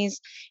economies,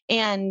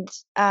 and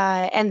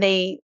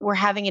they were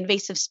having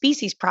invasive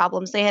species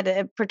problems. They had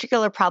a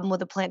particular problem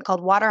with a plant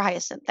called water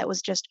hyacinth that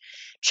was just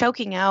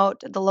choking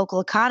out the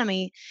local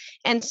economy.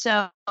 And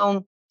so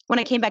when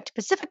I came back to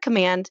Pacific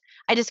Command,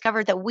 I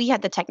discovered that we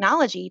had the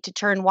technology to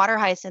turn water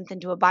hyacinth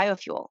into a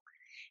biofuel.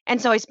 And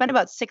so I spent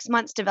about 6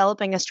 months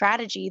developing a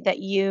strategy that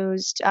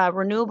used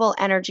renewable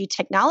energy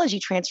technology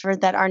transfer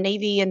that our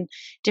Navy and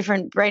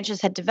different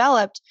branches had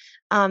developed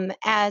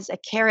as a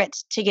carrot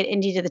to get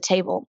India to the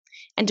table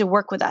and to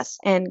work with us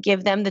and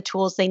give them the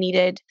tools they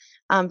needed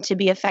to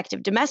be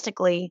effective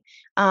domestically,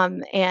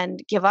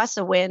 and give us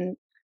a win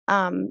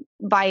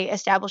by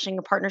establishing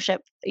a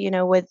partnership,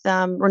 with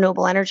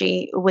renewable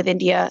energy with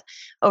India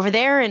over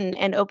there,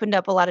 and opened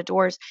up a lot of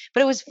doors.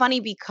 But it was funny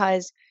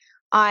because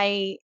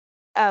I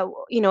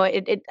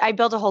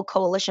built a whole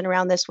coalition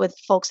around this with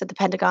folks at the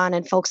Pentagon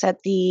and folks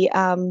at the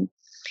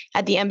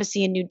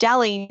embassy in New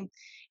Delhi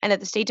and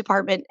at the State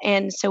Department.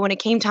 And so when it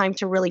came time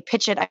to really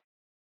pitch it,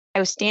 I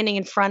was standing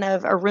in front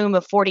of a room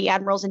of 40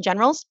 admirals and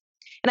generals,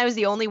 and I was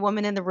the only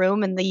woman in the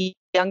room and the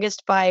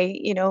youngest by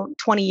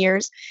 20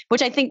 years,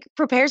 which I think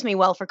prepares me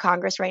well for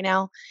Congress right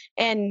now.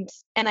 And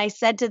I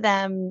said to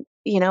them,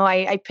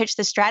 I pitched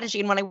the strategy,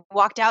 and when I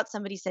walked out,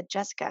 somebody said,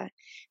 "Jessica,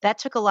 that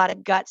took a lot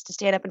of guts to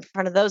stand up in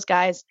front of those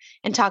guys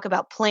and talk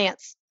about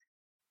plants."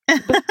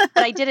 But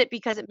I did it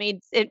because it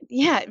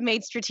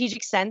made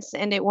strategic sense,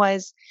 and it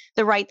was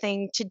the right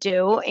thing to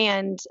do,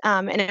 and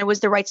it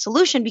was the right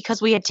solution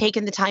because we had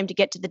taken the time to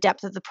get to the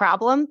depth of the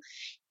problem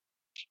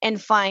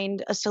and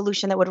find a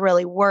solution that would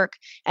really work,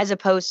 as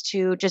opposed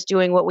to just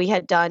doing what we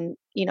had done,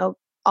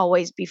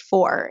 always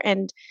before.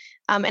 And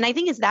I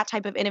think it's that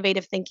type of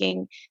innovative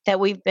thinking that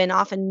we've been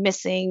often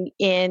missing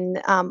in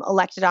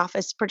elected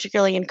office,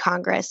 particularly in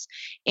Congress,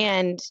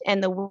 and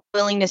the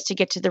willingness to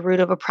get to the root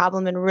of a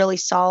problem and really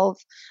solve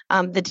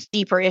the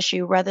deeper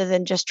issue, rather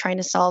than just trying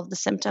to solve the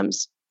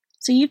symptoms.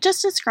 So you've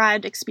just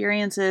described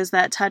experiences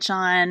that touch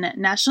on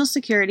national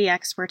security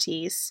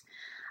expertise,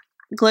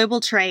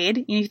 global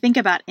trade. You think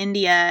about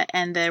India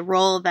and the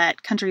role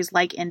that countries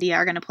like India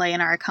are going to play in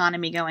our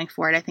economy going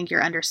forward. I think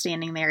your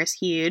understanding there is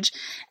huge.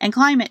 And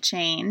climate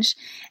change,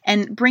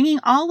 and bringing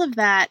all of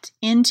that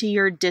into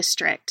your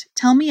district.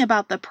 Tell me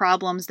about the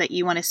problems that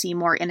you want to see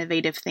more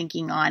innovative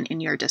thinking on in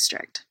your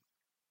district.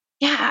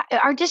 Yeah,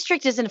 our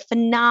district is a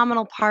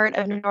phenomenal part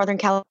of Northern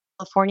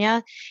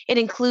California. It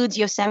includes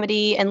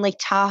Yosemite and Lake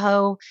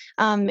Tahoe.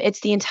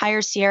 It's the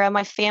entire Sierra.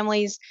 My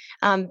family's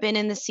been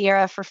in the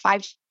Sierra for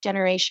 5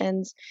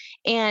 generations,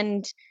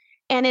 and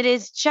it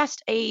is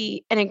just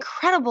an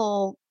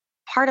incredible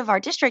part of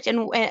our district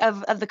and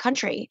of the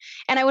country.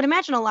 And I would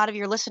imagine a lot of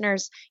your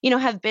listeners,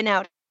 have been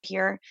out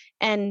here.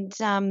 And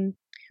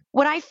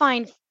what I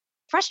find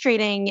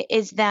frustrating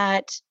is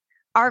that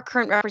our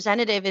current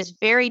representative is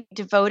very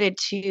devoted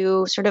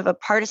to sort of a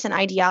partisan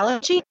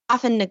ideology,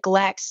 often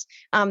neglects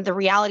the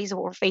realities of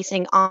what we're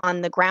facing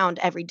on the ground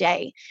every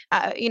day.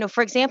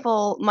 For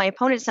example, my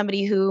opponent is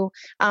somebody who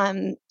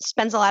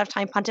spends a lot of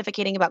time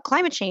pontificating about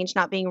climate change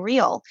not being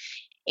real.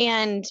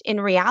 And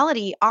in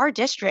reality, our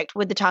district,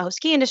 with the Tahoe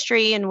ski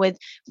industry and with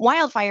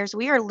wildfires,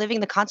 we are living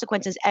the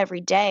consequences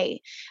every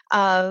day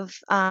of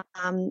a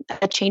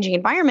changing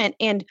environment.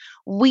 And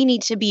we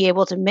need to be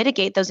able to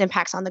mitigate those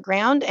impacts on the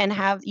ground and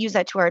use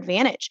that to our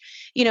advantage.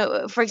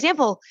 For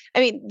example,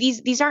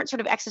 these aren't sort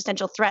of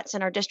existential threats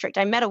in our district.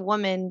 I met a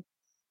woman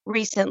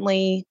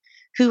recently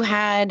who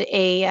had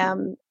a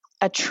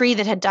a tree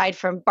that had died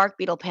from bark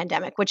beetle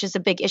pandemic, which is a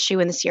big issue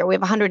in this year. We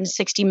have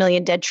 160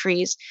 million dead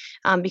trees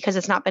because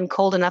it's not been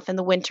cold enough in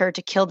the winter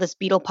to kill this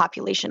beetle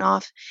population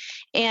off.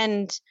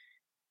 And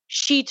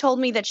she told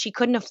me that she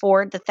couldn't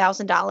afford the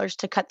 $1,000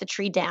 to cut the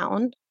tree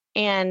down,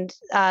 and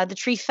the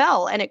tree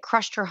fell and it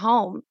crushed her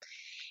home.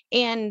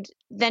 And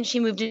then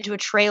she moved into a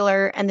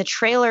trailer, and the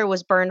trailer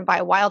was burned by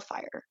a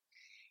wildfire.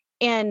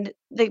 And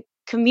the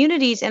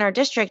communities in our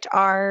district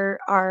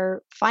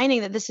are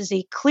finding that this is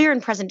a clear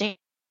and present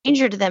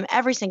danger to them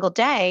every single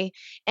day,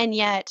 and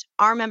yet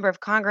our member of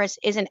Congress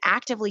isn't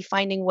actively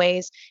finding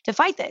ways to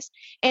fight this.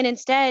 And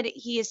instead,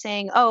 he is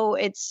saying,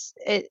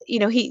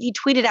 he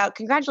tweeted out,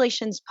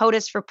 "Congratulations,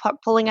 POTUS, for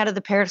pulling out of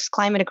the Paris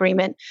Climate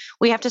Agreement.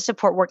 We have to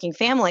support working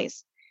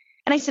families."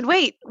 And I said,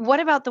 wait, what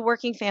about the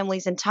working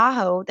families in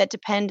Tahoe that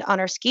depend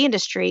on our ski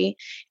industry?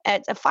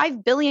 It's a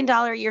 $5 billion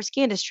a year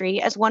ski industry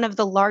as one of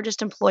the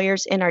largest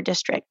employers in our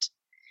district.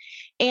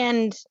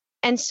 And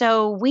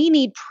so we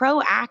need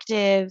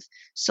proactive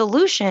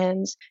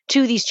solutions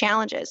to these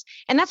challenges.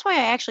 And that's why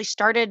I actually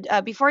started,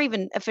 before I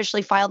even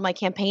officially filed my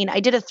campaign,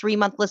 I did a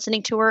 3-month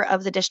listening tour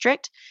of the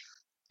district.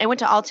 I went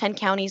to all 10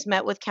 counties,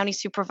 met with county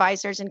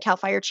supervisors and CAL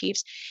FIRE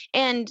chiefs,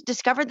 and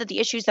discovered that the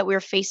issues that we are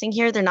facing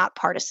here, they're not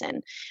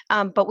partisan,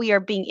 but we are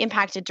being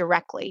impacted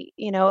directly.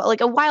 Like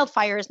a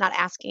wildfire is not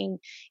asking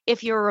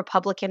if you're a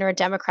Republican or a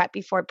Democrat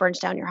before it burns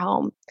down your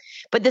home.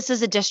 But this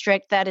is a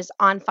district that is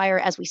on fire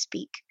as we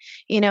speak,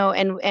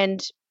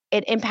 and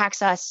it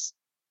impacts us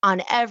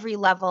on every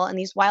level, and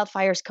these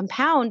wildfires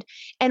compound,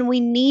 and we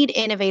need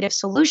innovative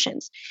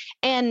solutions.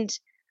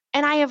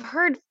 And I have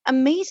heard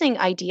amazing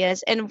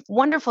ideas and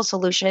wonderful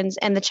solutions,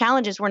 and the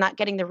challenge is we're not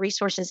getting the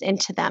resources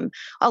into them.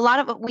 A lot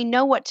of it, we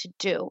know what to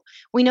do.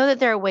 We know that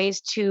there are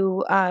ways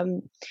to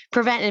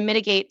prevent and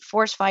mitigate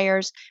forest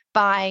fires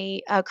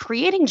by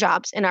creating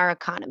jobs in our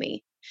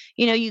economy.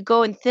 You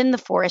go and thin the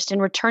forest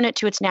and return it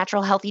to its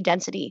natural healthy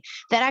density.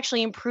 That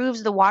actually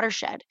improves the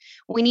watershed.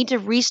 We need to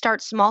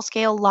restart small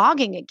scale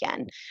logging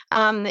again,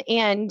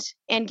 and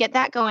get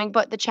that going.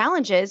 But the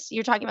challenge is,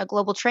 you're talking about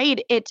global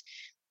trade.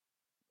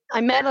 I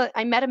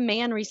met a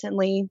man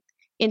recently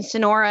in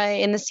Sonora,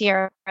 in the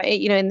Sierra,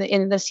 in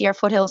the Sierra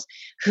foothills,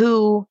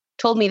 who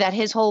told me that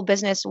his whole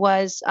business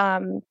was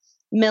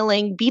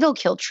milling beetle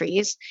kill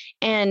trees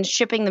and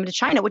shipping them to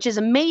China, which is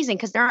amazing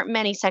because there aren't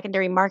many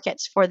secondary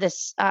markets for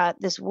this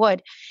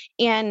wood.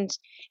 And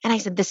I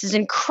said, this is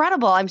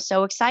incredible. I'm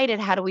so excited.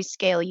 How do we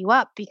scale you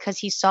up? Because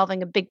he's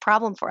solving a big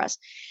problem for us.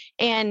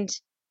 And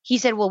he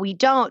said, well, we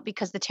don't,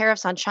 because the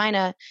tariffs on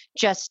China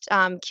just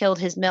killed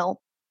his mill.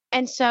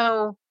 And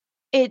so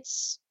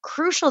it's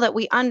crucial that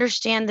we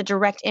understand the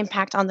direct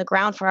impact on the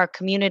ground for our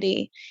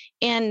community.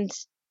 And,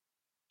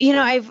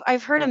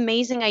 I've heard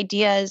amazing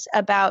ideas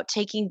about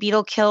taking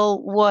beetle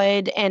kill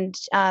wood and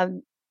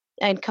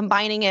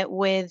combining it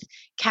with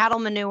cattle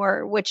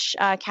manure, which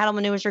cattle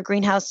manure is a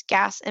greenhouse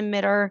gas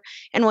emitter.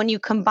 And when you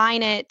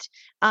combine it,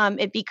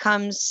 it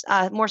becomes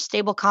a more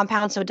stable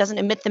compound, so it doesn't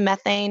emit the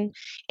methane,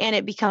 and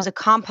it becomes a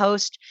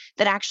compost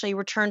that actually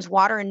returns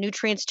water and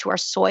nutrients to our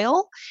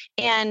soil,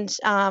 and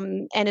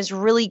is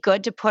really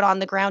good to put on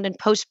the ground in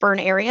post-burn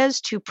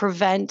areas to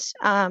prevent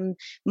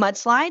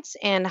mudslides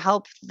and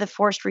help the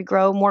forest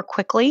regrow more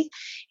quickly.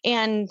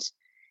 And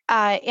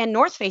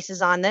North Face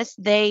is on this.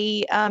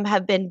 They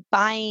have been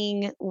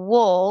buying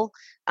wool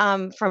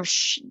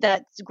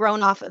that's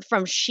grown off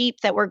from sheep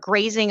that were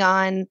grazing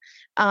on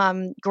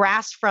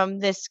grass from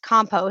this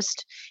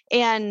compost,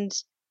 and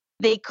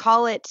they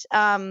call it,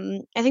 I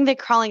think they're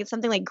calling it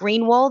something like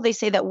green wool. They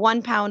say that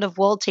 1 pound of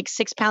wool takes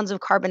 6 pounds of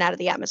carbon out of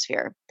the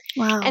atmosphere.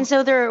 Wow. And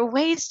so there are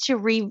ways to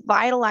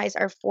revitalize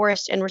our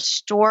forest and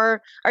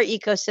restore our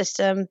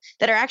ecosystem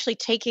that are actually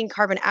taking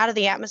carbon out of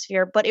the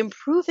atmosphere, but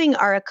improving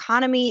our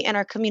economy and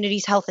our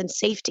community's health and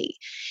safety.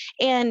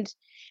 And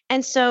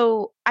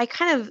so I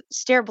kind of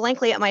stare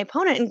blankly at my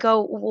opponent and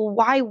go, well,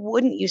 why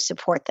wouldn't you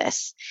support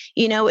this?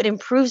 It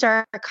improves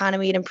our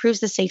economy, it improves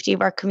the safety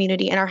of our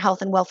community and our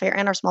health and welfare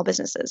and our small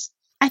businesses.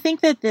 I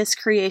think that this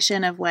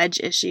creation of wedge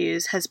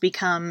issues has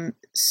become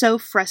so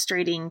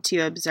frustrating to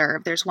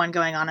observe. There's one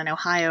going on in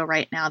Ohio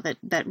right now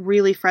that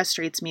really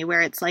frustrates me,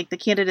 where it's like the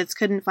candidates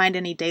couldn't find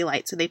any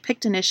daylight. So they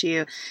picked an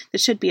issue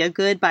that should be a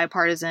good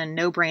bipartisan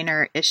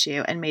no-brainer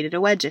issue and made it a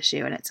wedge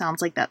issue. And it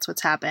sounds like that's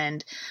what's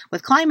happened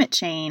with climate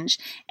change.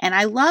 And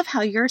I love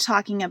how you're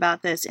talking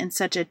about this in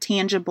such a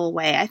tangible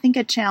way. I think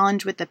a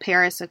challenge with the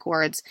Paris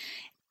Accords,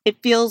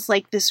 it feels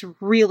like this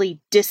really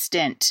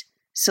distant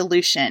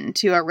solution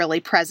to a really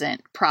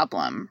present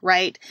problem,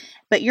 right?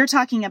 But you're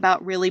talking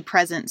about really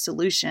present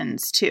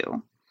solutions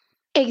too.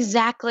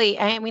 Exactly.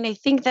 I mean, I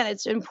think that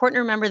it's important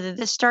to remember that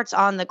this starts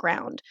on the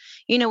ground.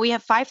 We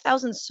have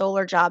 5,000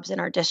 solar jobs in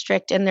our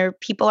district, and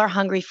people are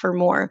hungry for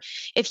more.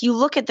 If you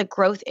look at the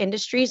growth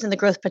industries and the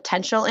growth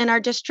potential in our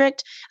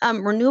district,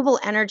 renewable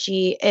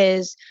energy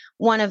is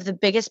one of the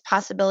biggest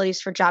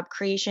possibilities for job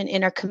creation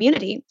in our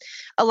community.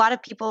 A lot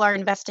of people are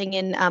investing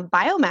in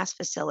biomass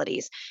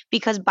facilities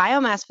because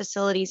biomass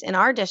facilities in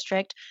our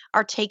district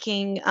are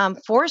taking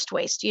forest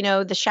waste,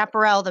 the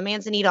chaparral, the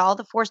manzanita, all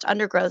the forest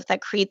undergrowth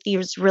that create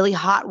these really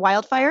hot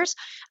wildfires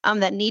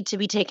that need to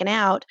be taken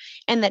out,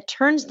 and that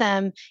turns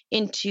them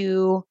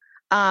into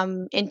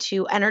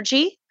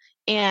energy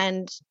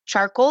and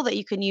charcoal that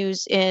you can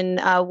use in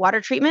water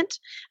treatment.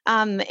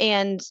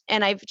 And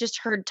I've just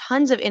heard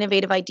tons of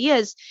innovative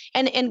ideas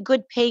and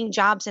good paying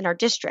jobs in our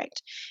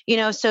district.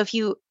 So if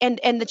you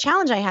and the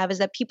challenge I have is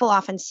that people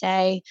often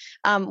say,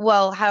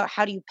 well,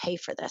 how do you pay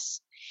for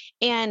this?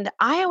 And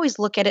I always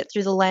look at it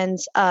through the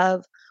lens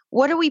of,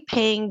 what are we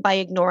paying by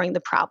ignoring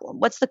the problem?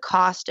 What's the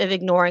cost of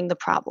ignoring the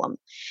problem?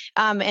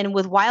 And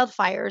with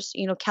wildfires,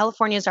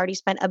 California has already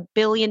spent $1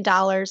 billion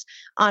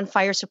on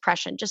fire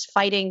suppression, just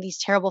fighting these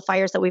terrible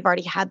fires that we've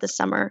already had this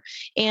summer.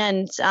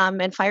 And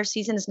fire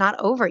season is not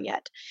over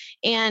yet.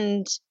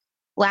 And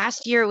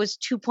last year, it was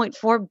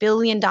 $2.4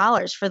 billion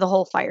for the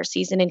whole fire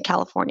season in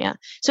California.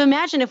 So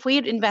imagine if we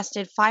had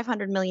invested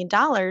 $500 million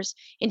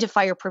into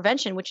fire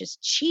prevention, which is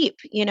cheap.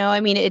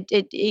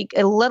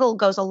 A little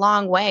goes a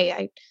long way.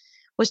 I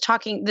was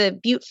talking, the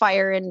Butte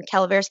fire in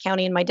Calaveras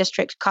County in my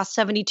district cost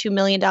 $72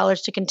 million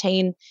to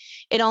contain.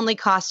 It only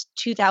cost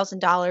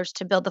 $2,000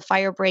 to build the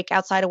fire break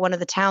outside of one of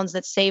the towns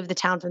that saved the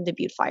town from the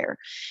Butte fire.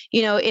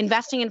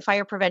 Investing in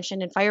fire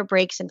prevention and fire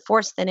breaks and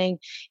forest thinning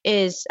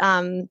is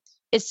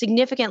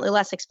significantly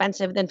less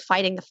expensive than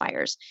fighting the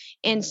fires.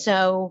 And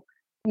so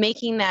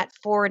making that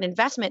forward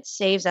investment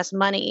saves us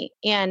money.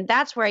 And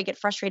that's where I get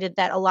frustrated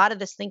that a lot of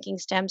this thinking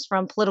stems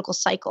from political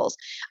cycles.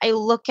 I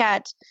look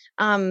at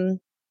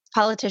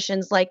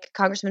politicians like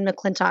Congressman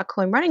McClintock,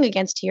 who I'm running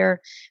against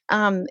here,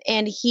 and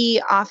he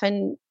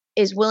often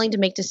is willing to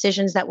make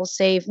decisions that will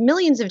save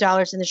millions of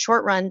dollars in the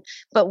short run,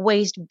 but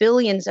waste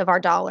billions of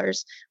our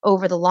dollars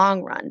over the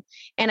long run.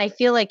 And I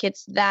feel like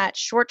it's that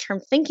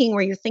short-term thinking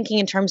where you're thinking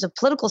in terms of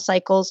political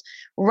cycles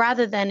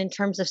rather than in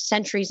terms of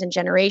centuries and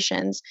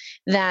generations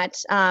that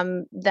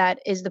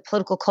is the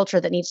political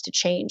culture that needs to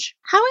change.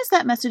 How is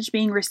that message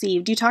being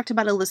received? You talked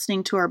about a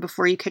listening tour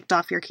before you kicked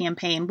off your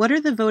campaign. What are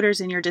the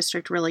voters in your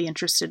district really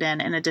interested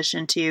in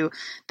addition to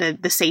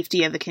the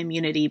safety of the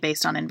community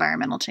based on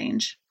environmental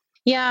change?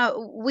 Yeah,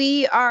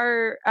 we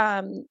are,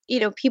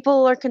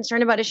 people are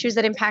concerned about issues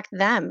that impact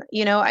them.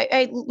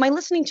 My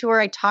listening tour,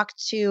 I talked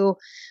to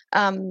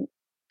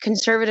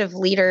conservative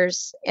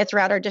leaders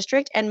throughout our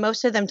district, and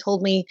most of them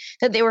told me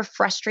that they were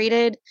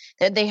frustrated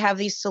that they have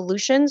these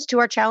solutions to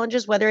our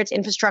challenges, whether it's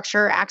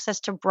infrastructure,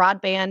 access to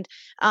broadband,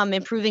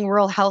 improving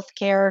rural health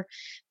care.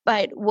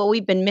 But what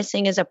we've been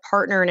missing is a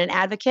partner and an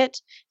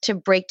advocate to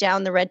break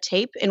down the red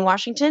tape in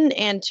Washington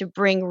and to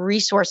bring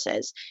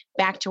resources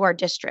back to our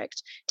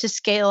district to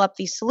scale up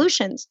these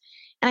solutions.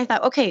 And I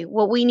thought, okay,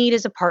 what we need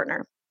is a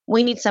partner.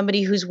 We need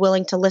somebody who's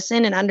willing to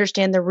listen and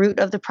understand the root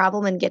of the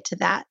problem and get to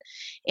that.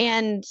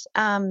 And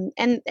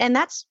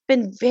that's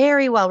been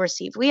very well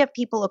received. We have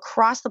people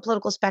across the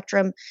political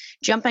spectrum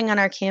jumping on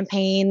our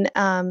campaign.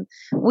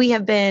 We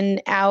have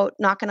been out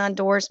knocking on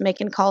doors,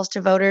 making calls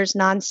to voters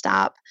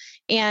nonstop.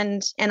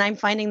 And I'm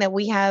finding that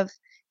we have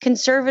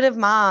conservative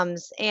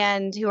moms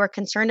and who are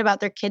concerned about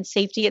their kids'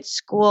 safety at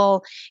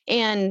school,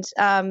 and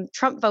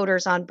Trump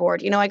voters on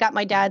board. I got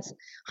my dad's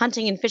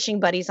hunting and fishing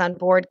buddies on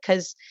board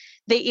because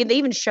they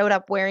even showed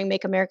up wearing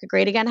 "Make America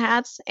Great Again"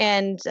 hats,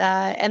 and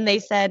they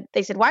said,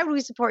 "Why would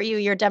we support you?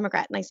 You're a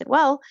Democrat." And I said,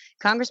 "Well,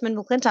 Congressman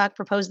McClintock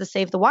proposed the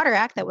Save the Water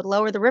Act that would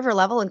lower the river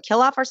level and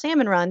kill off our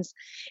salmon runs,"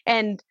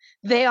 and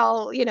they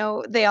all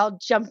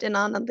jumped in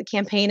on the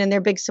campaign, and they're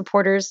big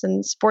supporters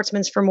and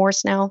sportsmen for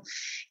Morse now,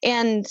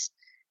 and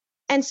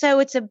so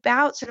it's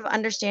about sort of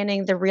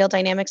understanding the real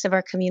dynamics of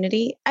our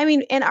community. I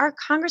mean, and our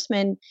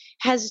congressman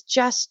has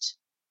just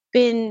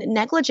been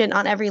negligent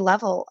on every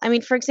level. I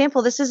mean, for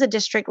example, this is a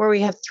district where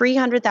we have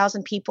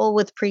 300,000 people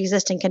with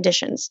pre-existing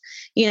conditions,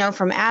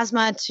 from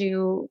asthma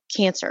to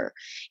cancer.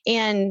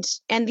 And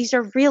these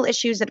are real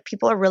issues that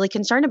people are really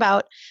concerned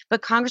about.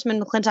 But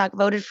Congressman McClintock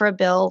voted for a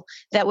bill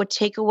that would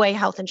take away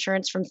health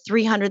insurance from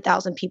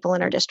 300,000 people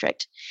in our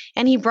district.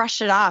 And he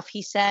brushed it off.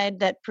 He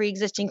said that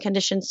pre-existing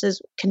conditions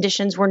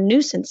were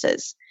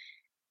nuisances.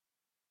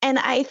 And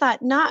I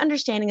thought, not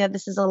understanding that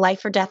this is a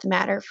life or death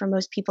matter for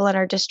most people in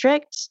our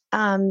district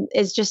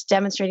is just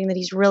demonstrating that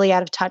he's really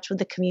out of touch with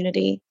the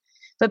community.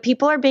 But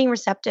people are being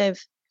receptive.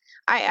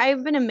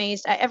 I've been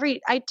amazed.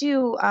 I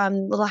do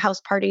little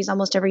house parties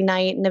almost every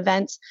night and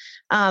events.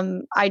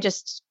 I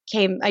just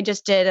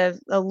did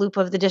a loop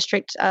of the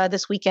district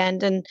this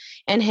weekend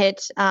and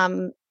hit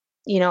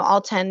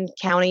all 10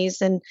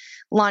 counties and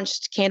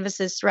launched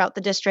canvases throughout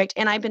the district.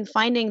 And I've been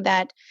finding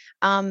that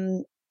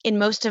in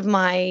most of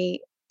my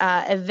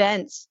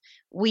events,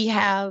 we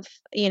have,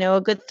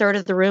 a good third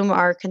of the room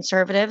are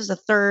conservatives, a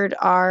third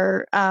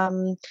are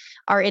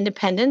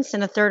independents,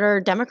 and a third are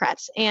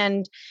Democrats.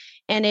 And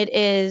it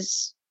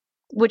is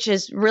which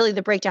is really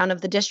the breakdown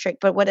of the district.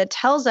 But what it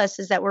tells us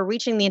is that we're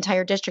reaching the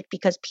entire district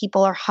because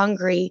people are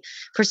hungry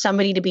for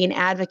somebody to be an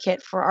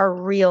advocate for our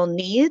real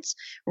needs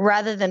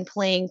rather than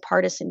playing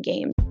partisan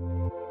games.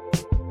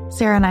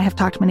 Sarah and I have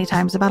talked many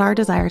times about our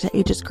desire to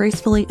age as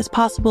gracefully as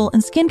possible,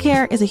 and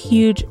skincare is a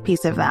huge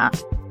piece of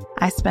that.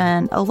 I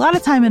spend a lot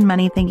of time and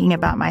money thinking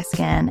about my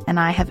skin, and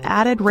I have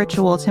added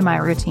Ritual to my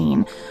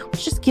routine,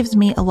 which just gives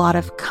me a lot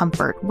of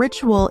comfort.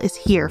 Ritual is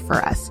here for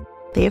us.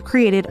 They have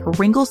created a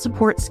wrinkle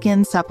support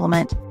skin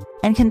supplement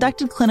and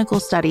conducted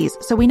clinical studies,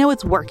 so we know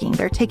it's working.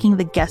 They're taking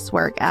the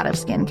guesswork out of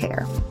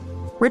skincare.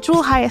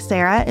 Ritual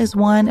Hyacera is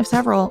one of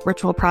several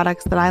Ritual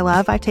products that I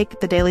love. I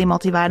take the daily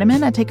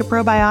multivitamin, I take a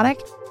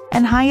probiotic,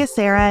 and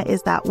Hyacera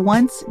is that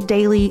once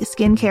daily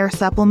skincare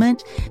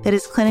supplement that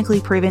is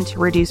clinically proven to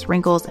reduce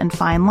wrinkles and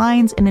fine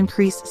lines and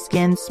increase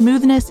skin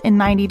smoothness in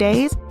 90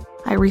 days.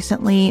 I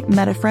recently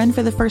met a friend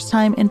for the first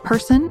time in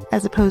person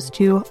as opposed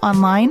to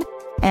online,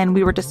 and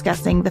we were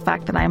discussing the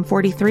fact that I am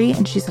 43,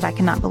 and she said, "I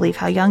cannot believe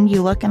how young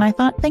you look." And I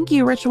thought, thank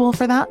you, Ritual,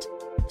 for that.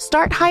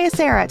 Start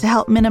Hyacera to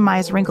help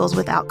minimize wrinkles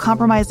without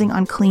compromising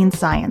on clean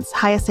science.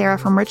 Hyacera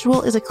from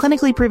Ritual is a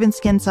clinically proven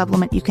skin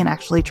supplement you can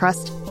actually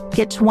trust.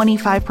 Get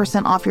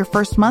 25% off your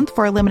first month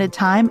for a limited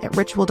time at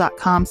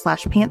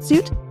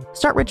ritual.com/pantsuit.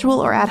 Start Ritual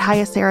or add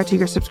Hyacera to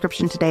your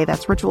subscription today.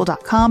 That's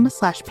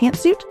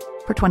ritual.com/pantsuit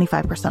for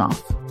 25%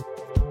 off.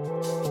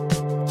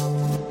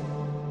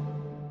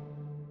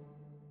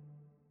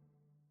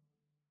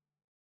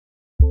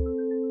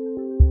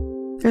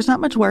 There's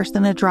not much worse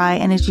than a dry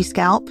and itchy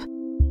scalp.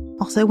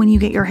 Also, when you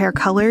get your hair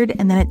colored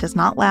and then it does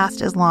not last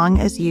as long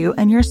as you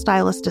and your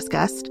stylist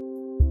discussed.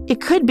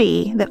 It could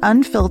be that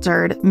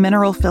unfiltered,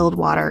 mineral-filled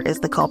water is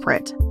the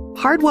culprit.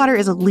 Hard water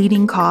is a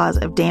leading cause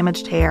of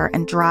damaged hair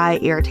and dry,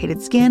 irritated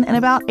skin, and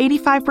about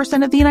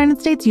 85% of the United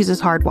States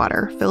uses hard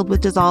water, filled with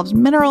dissolved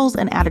minerals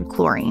and added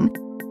chlorine.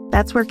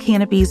 That's where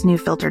Canopy's new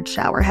filtered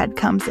shower head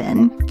comes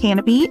in.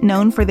 Canopy,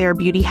 known for their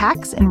beauty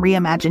hacks and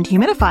reimagined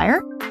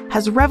humidifier,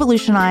 has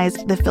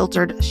revolutionized the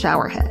filtered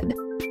shower head.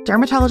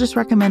 Dermatologists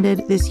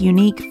recommended this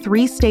unique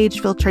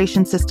 3-stage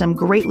filtration system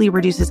greatly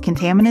reduces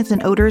contaminants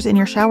and odors in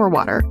your shower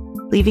water,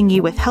 leaving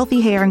you with healthy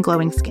hair and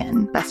glowing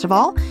skin. Best of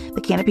all, the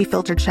Canopy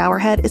filtered shower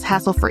head is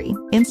hassle-free.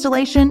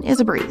 Installation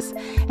is a breeze,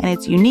 and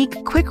its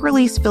unique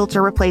quick-release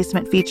filter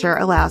replacement feature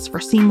allows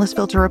for seamless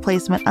filter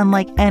replacement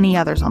unlike any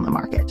others on the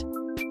market.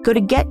 Go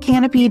to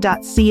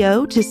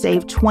getcanopy.co to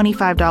save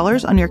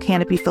 $25 on your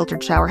Canopy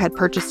filtered shower head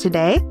purchase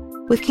today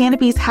with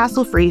Canopy's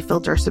hassle-free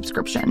filter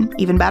subscription.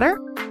 Even better,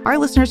 our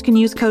listeners can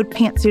use code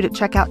PANTSUIT at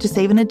checkout to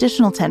save an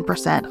additional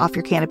 10% off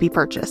your Canopy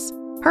purchase.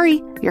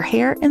 Hurry, your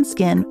hair and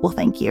skin will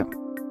thank you.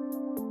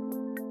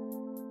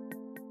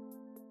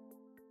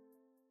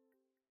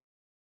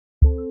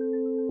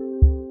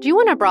 Do you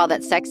want a bra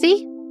that's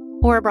sexy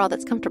or a bra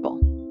that's comfortable?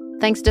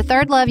 Thanks to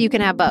Third Love, you can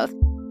have both.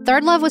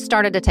 Third Love was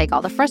started to take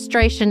all the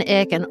frustration,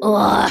 ick, and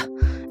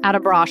out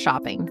of bra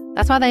shopping.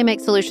 That's why they make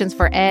solutions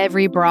for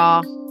every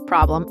bra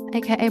problem,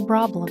 aka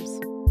problems.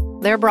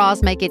 Their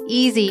bras make it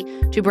easy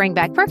to bring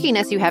back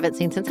perkiness you haven't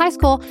seen since high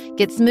school,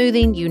 get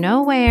smoothing you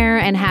know where,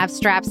 and have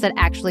straps that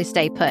actually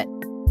stay put.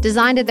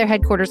 Designed at their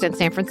headquarters in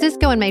San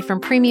Francisco and made from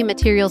premium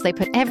materials, they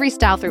put every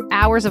style through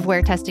hours of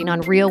wear testing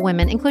on real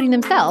women, including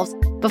themselves,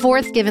 before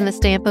it's given the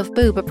stamp of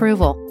boob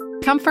approval.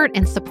 Comfort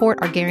and support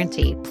are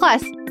guaranteed.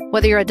 Plus,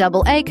 whether you're a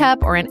double A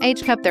cup or an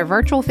H cup, their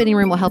virtual fitting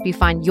room will help you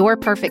find your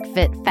perfect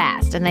fit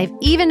fast. And they've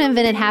even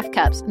invented half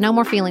cups. No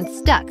more feeling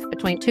stuck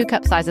between 2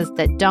 cup sizes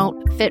that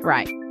don't fit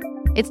right.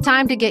 It's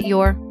time to get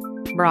your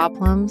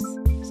problems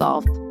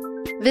solved.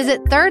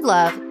 Visit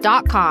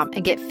thirdlove.com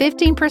and get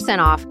 15%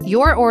 off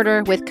your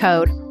order with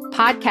code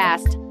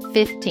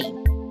podcast15.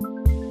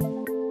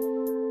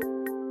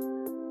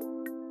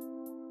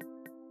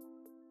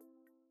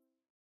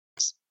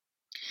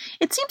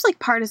 It seems like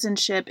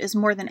partisanship is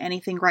more than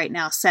anything right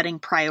now setting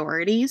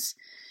priorities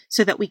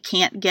so that we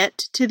can't get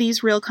to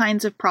these real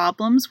kinds of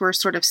problems. We're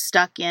sort of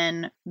stuck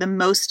in the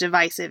most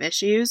divisive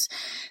issues.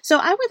 So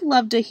I would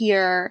love to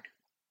hear,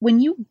 when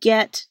you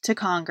get to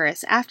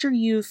Congress, after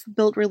you've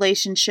built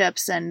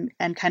relationships and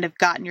kind of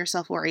gotten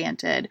yourself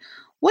oriented,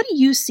 what do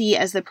you see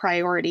as the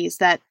priorities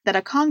that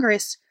a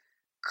Congress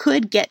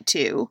could get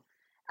to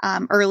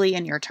early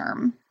in your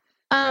term?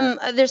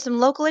 There's some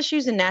local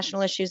issues and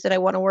national issues that I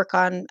want to work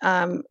on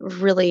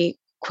really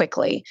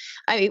quickly.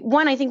 I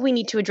think we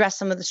need to address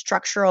some of the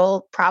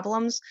structural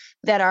problems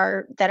that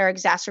are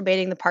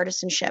exacerbating the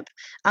partisanship,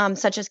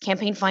 such as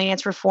campaign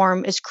finance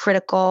reform is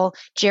critical,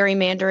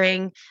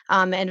 gerrymandering,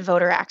 and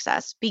voter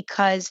access.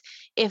 Because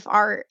if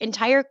our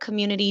entire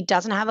community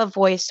doesn't have a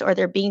voice, or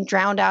they're being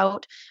drowned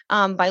out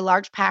by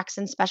large PACs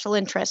and special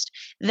interest,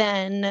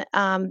 then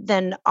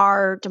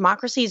our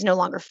democracy is no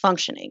longer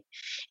functioning.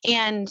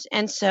 And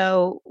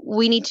so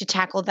we need to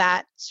tackle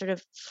that sort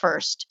of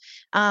first.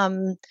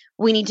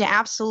 We need to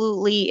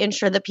absolutely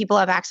ensure that people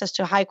have access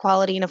to high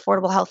quality and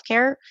affordable health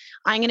care.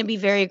 I'm going to be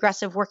very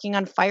aggressive working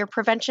on fire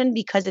prevention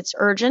because it's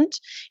urgent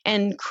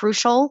and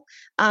crucial.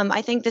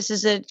 I think this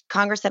is a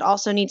Congress that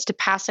also needs to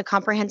pass a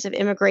comprehensive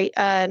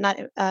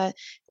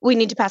we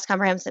need to pass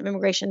comprehensive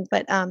immigration,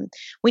 but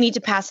we need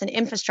to pass an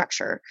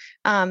infrastructure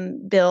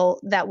bill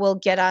that will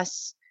get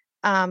us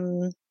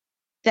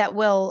that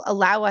will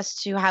allow us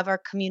to have our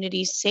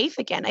communities safe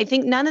again. I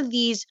think none of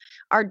these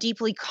are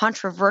deeply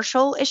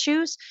controversial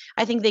issues.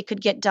 I think they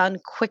could get done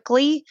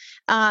quickly,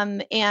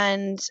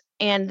 and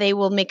they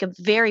will make a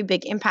very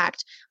big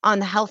impact on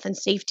the health and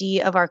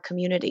safety of our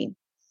community.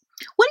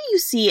 What do you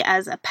see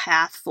as a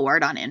path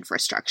forward on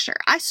infrastructure?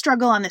 I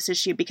struggle on this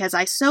issue because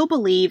I so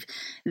believe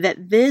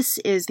that this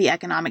is the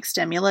economic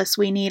stimulus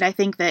we need. I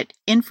think that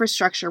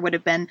infrastructure would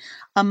have been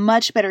a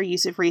much better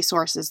use of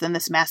resources than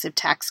this massive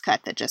tax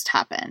cut that just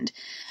happened.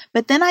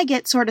 But then I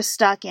get sort of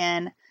stuck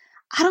in,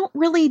 I don't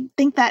really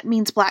think that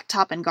means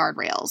blacktop and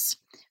guardrails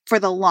for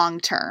the long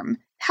term.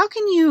 How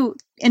can you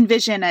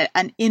envision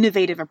an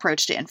innovative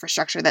approach to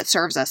infrastructure that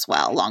serves us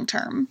well long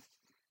term?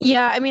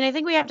 Yeah, I mean, I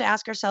think we have to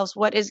ask ourselves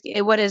we need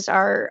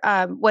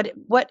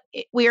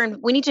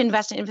to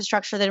invest in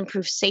infrastructure that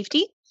improves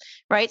safety,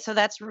 right? So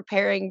that's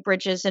repairing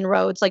bridges and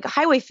roads. Like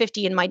Highway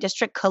 50 in my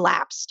district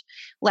collapsed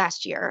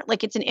last year.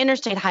 Like it's an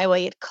interstate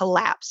highway, it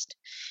collapsed.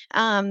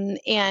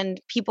 And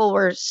people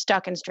were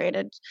stuck and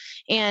stranded.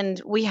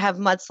 And we have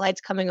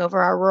mudslides coming over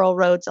our rural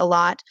roads a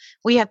lot.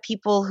 We have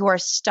people who are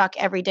stuck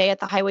every day at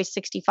the Highway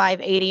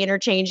 65-80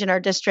 interchange in our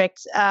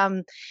district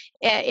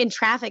in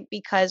traffic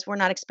because we're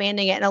not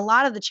expanding it. And a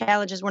lot of the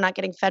challenges, we're not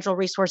getting federal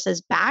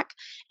resources back.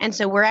 And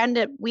so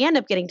we end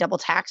up getting double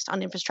taxed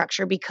on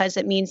infrastructure because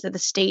it means that the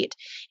state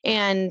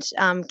and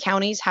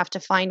counties have to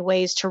find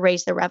ways to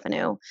raise the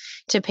revenue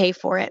to pay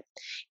for it.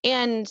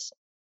 And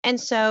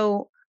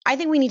so I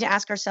think we need to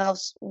ask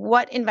ourselves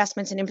what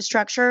investments in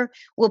infrastructure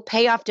will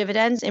pay off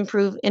dividends,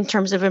 improve in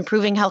terms of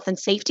improving health and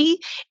safety,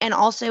 and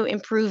also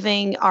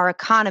improving our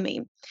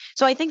economy.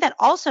 So I think that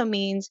also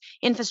means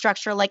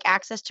infrastructure like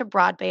access to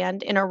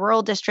broadband. In our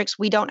rural districts,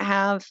 we don't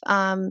have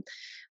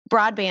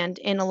broadband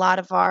in a lot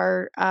of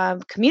our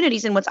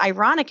communities. And what's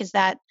ironic is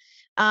that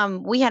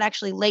we had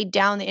actually laid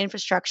down the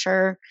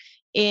infrastructure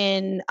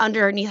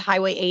underneath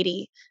Highway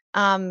 80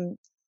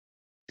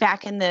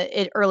 back in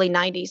the early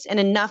 90s, and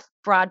enough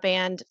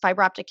broadband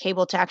fiber optic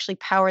cable to actually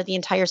power the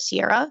entire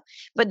Sierra.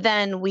 But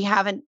then we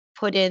haven't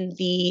put in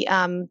the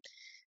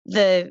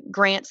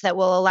grants that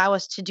will allow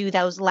us to do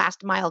those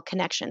last mile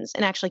connections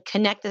and actually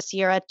connect the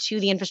Sierra to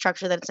the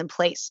infrastructure that's in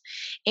place.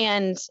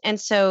 And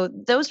so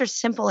those are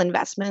simple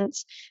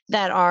investments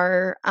that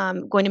are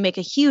going to make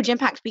a huge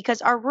impact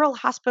because our rural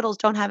hospitals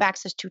don't have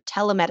access to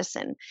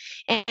telemedicine.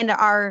 And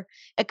our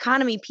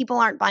economy, people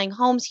aren't buying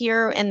homes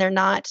here and they're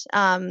not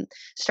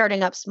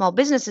starting up small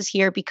businesses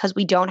here because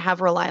we don't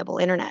have reliable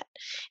internet.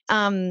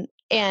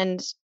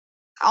 And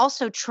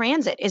also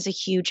transit is a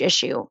huge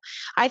issue.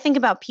 I think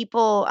about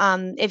people,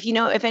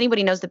 if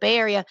anybody knows the Bay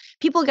Area,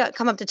 people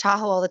come up to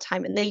Tahoe all the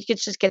time and they could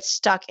just get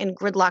stuck in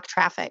gridlock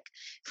traffic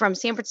from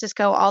San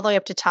Francisco all the way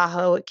up to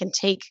Tahoe. It can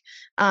take,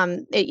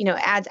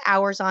 adds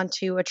hours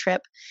onto a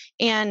trip.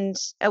 And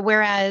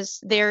whereas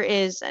there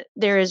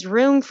is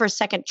room for a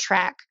second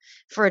track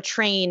for a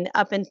train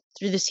up and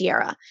through the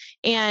Sierra.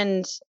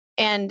 And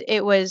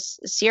it was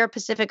Sierra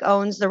Pacific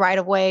owns the right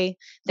of way.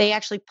 They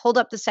actually pulled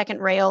up the second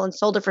rail and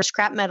sold it for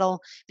scrap metal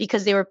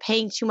because they were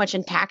paying too much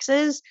in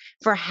taxes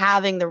for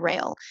having the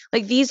rail.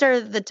 Like these are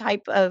the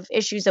type of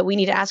issues that we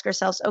need to ask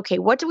ourselves, okay,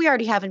 what do we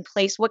already have in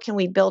place? What can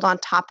we build on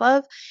top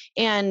of?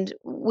 And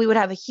we would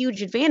have a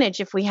huge advantage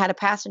if we had a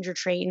passenger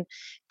train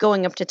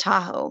going up to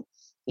Tahoe.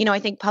 I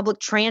think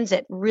public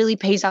transit really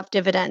pays off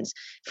dividends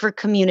for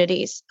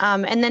communities.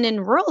 And then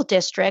in rural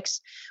districts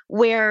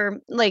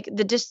where like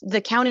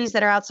the counties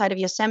that are outside of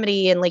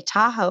Yosemite and Lake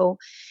Tahoe,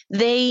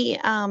 they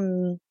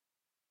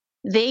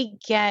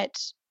get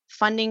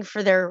funding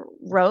for their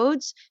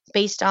roads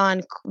based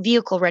on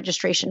vehicle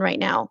registration right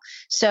now.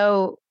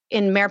 So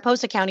in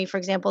Mariposa County, for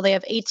example, they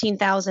have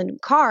 18,000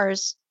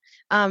 cars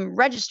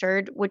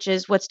registered, which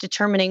is what's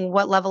determining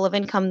what level of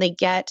income they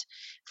get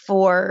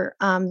for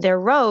their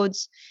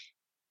roads.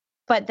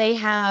 But they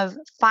have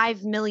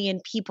 5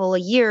 million people a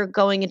year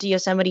going into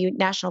Yosemite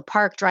National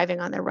Park driving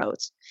on their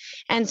roads.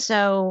 And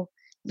so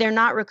they're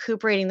not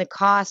recuperating the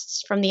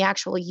costs from the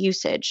actual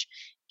usage.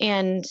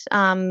 And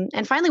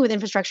finally, with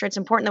infrastructure, it's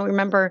important that we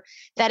remember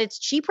that it's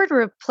cheaper to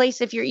replace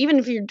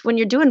when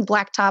you're doing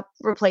blacktop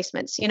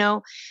replacements,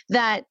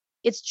 that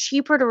it's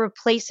cheaper to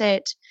replace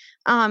it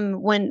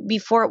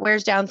before it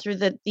wears down through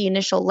the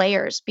initial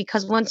layers,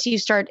 because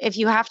if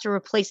you have to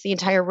replace the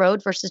entire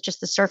road versus just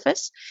the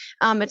surface,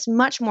 it's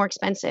much more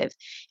expensive.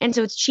 And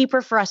so it's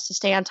cheaper for us to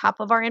stay on top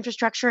of our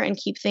infrastructure and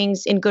keep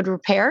things in good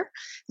repair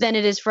than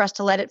it is for us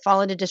to let it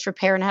fall into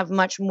disrepair and have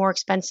much more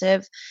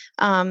expensive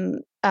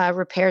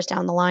repairs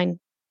down the line.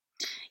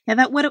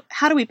 Yeah,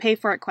 how do we pay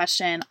for it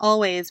question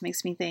always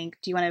makes me think,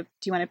 do you want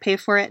to pay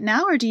for it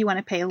now, or do you want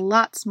to pay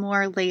lots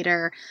more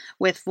later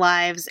with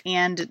lives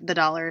and the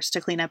dollars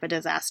to clean up a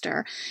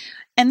disaster?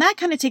 And that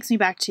kind of takes me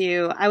back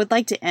to, I would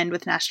like to end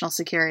with national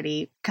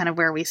security, kind of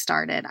where we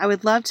started. I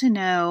would love to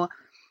know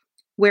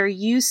where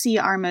you see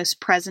our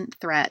most present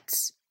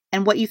threats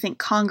and what you think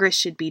Congress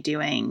should be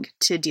doing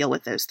to deal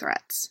with those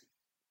threats.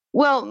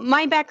 Well,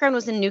 my background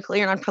was in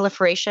nuclear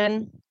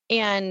nonproliferation,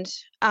 and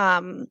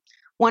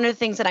one of the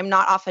things that I'm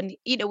not often,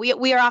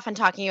 we are often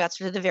talking about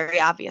sort of the very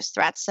obvious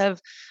threats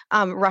of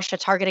Russia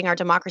targeting our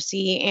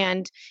democracy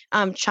and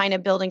China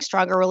building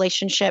stronger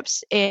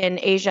relationships in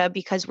Asia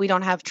because we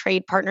don't have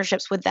trade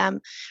partnerships with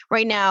them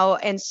right now.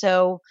 And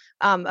so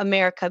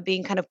America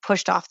being kind of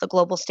pushed off the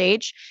global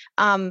stage.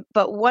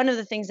 But one of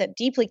the things that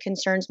deeply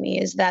concerns me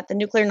is that the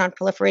Nuclear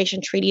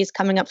Nonproliferation Treaty is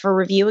coming up for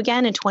review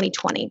again in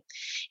 2020.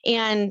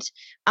 And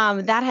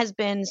that has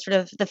been sort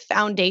of the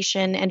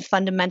foundation and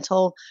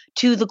fundamental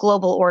to the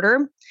global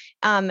order,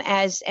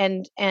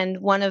 and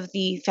one of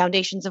the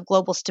foundations of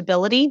global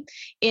stability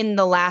in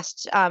the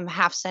last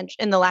half century,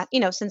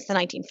 since the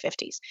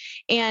 1950s.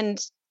 And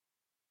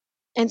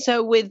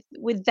so with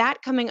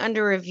that coming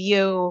under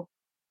review,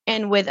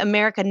 and with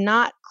America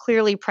not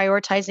clearly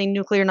prioritizing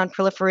nuclear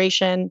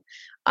nonproliferation,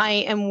 I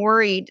am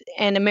worried,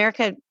 and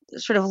America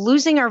sort of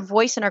losing our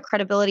voice and our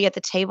credibility at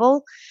the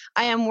table,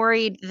 I am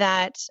worried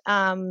that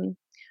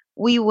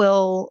we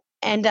will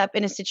end up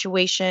in a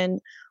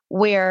situation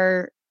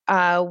where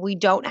we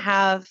don't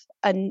have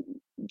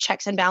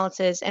checks and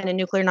balances and a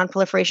nuclear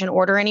nonproliferation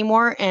order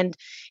anymore, and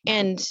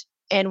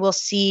we'll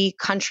see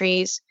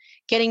countries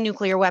getting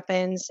nuclear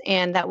weapons,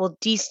 and that will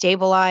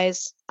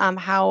destabilize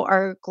how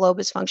our globe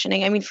is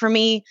functioning. I mean, for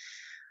me,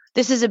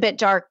 this is a bit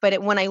dark,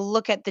 but when I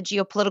look at the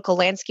geopolitical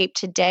landscape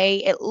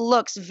today, it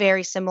looks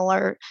very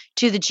similar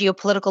to the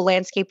geopolitical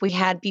landscape we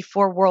had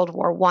before World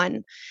War I,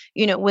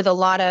 with a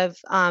lot of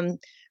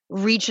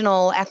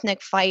regional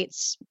ethnic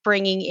fights,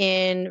 bringing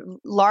in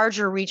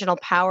larger regional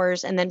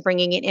powers and then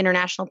bringing in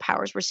international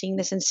powers. We're seeing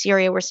this in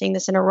Syria. We're seeing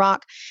this in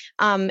Iraq.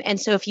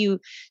 And so if you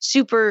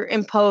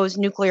superimpose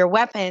nuclear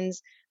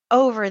weapons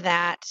over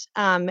that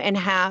and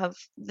have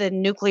the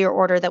nuclear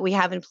order that we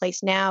have in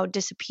place now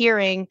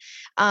disappearing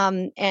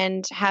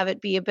and have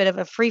it be a bit of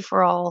a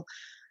free-for-all,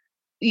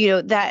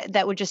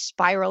 that would just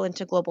spiral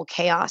into global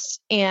chaos.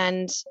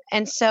 And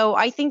so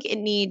I think it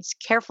needs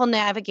careful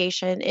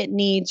navigation. It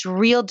needs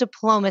real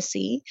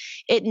diplomacy.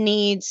 It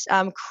needs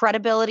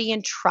credibility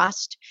and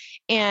trust.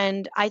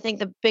 And I think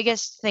the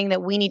biggest thing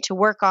that we need to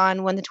work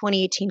on when the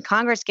 2018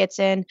 Congress gets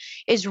in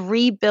is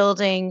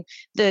rebuilding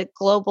the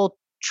global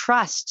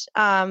trust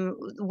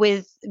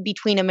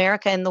between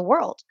America and the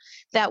world,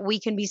 that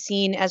we can be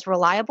seen as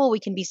reliable, we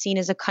can be seen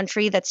as a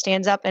country that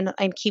stands up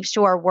and keeps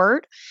to our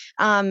word,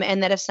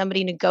 and that if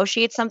somebody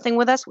negotiates something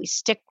with us, we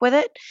stick with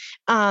it,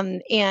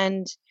 and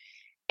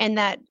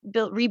that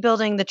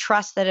rebuilding the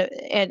trust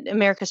and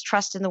America's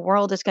trust in the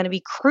world is going to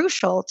be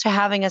crucial to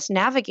having us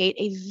navigate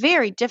a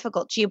very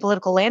difficult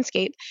geopolitical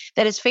landscape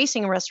that is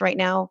facing us right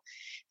now.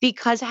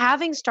 Because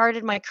having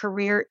started my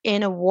career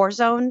in a war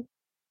zone,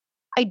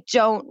 I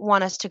don't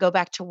want us to go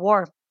back to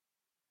war.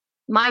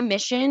 My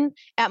mission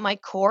at my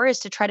core is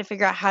to try to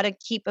figure out how to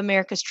keep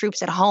America's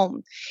troops at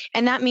home.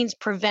 And that means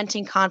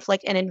preventing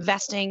conflict and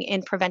investing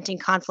in preventing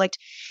conflict.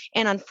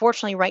 And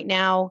unfortunately, right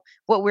now,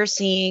 what we're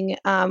seeing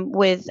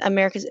with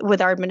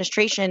our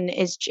administration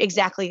is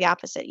exactly the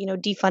opposite,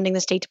 defunding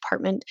the State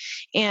Department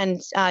and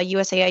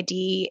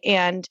USAID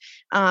and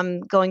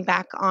going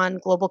back on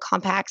global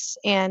compacts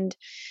and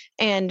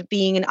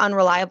being an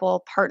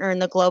unreliable partner in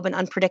the globe and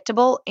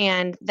unpredictable.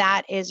 And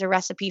that is a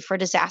recipe for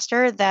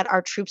disaster that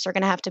our troops are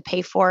going to have to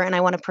pay for. And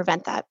I want to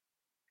prevent that.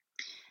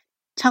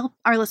 Tell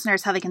our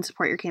listeners how they can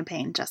support your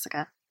campaign,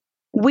 Jessica.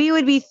 We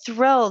would be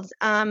thrilled.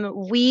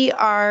 We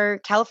are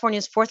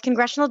California's 4th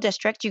Congressional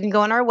District. You can go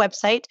on our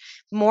website,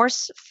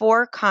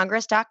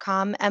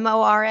 morse4congress.com,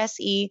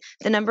 MORSE,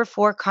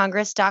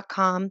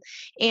 4congress.com.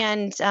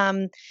 And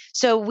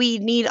so we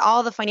need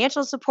all the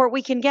financial support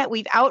we can get.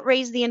 We've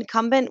outraised the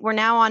incumbent. We're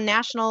now on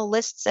national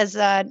lists as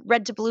a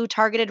red to blue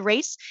targeted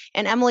race,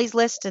 and Emily's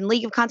List and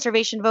League of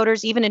Conservation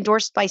Voters, even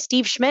endorsed by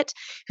Steve Schmidt,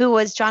 who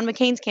was John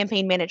McCain's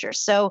campaign manager.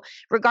 So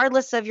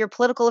regardless of your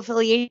political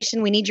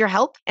affiliation, we need your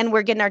help. And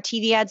we're getting our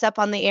TV ads up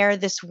on the air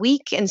this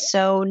week, and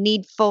so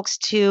need folks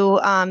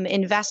to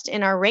invest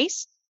in our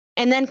race.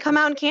 And then come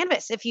out and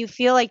canvass. If you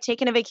feel like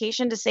taking a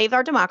vacation to save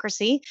our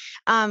democracy,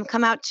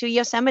 come out to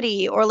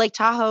Yosemite or Lake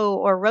Tahoe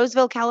or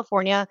Roseville,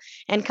 California,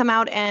 and come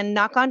out and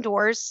knock on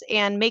doors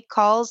and make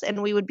calls.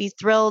 And we would be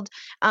thrilled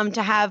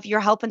to have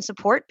your help and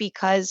support,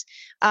 because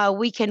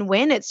we can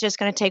win. It's just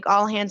going to take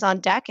all hands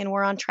on deck, and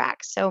we're on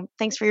track. So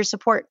thanks for your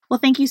support. Well,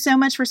 thank you so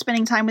much for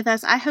spending time with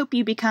us. I hope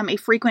you become a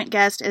frequent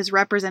guest as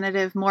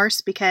Representative Morse,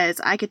 because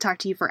I could talk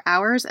to you for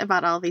hours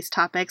about all these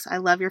topics. I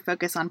love your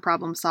focus on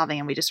problem solving,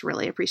 and we just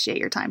really appreciate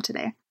your time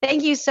today.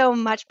 Thank you so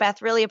much,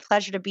 Beth. Really a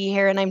pleasure to be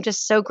here. And I'm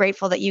just so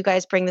grateful that you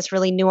guys bring this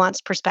really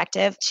nuanced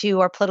perspective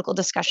to our political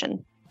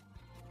discussion.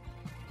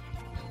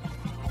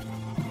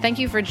 Thank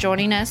you for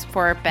joining us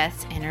for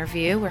Beth's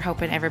interview. We're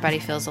hoping everybody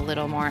feels a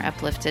little more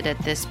uplifted at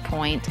this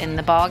point in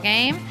the ball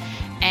game.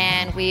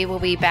 And we will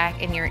be back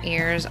in your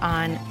ears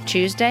on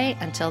Tuesday.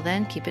 Until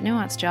then, keep it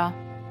nuanced, y'all.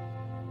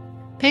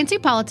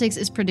 Pantsuit Politics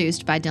is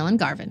produced by Dylan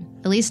Garvin.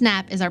 Elise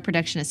Knapp is our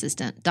production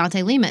assistant.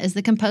 Dante Lima is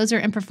the composer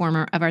and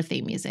performer of our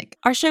theme music.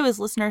 Our show is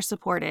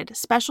listener-supported.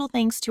 Special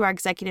thanks to our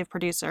executive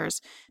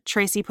producers,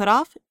 Tracy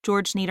Putoff,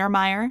 George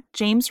Niedermeyer,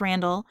 James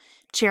Randall,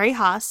 Cherry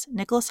Haas,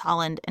 Nicholas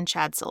Holland, and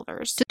Chad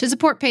Silvers. To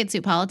support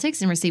Pantsuit Politics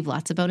and receive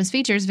lots of bonus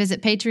features,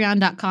 visit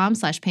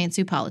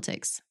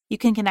patreon.com/pantsuitpolitics. You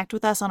can connect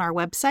with us on our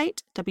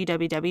website,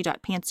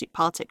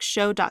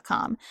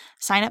 www.pantsuitpoliticsshow.com.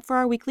 Sign up for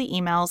our weekly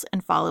emails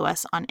and follow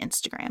us on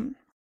Instagram.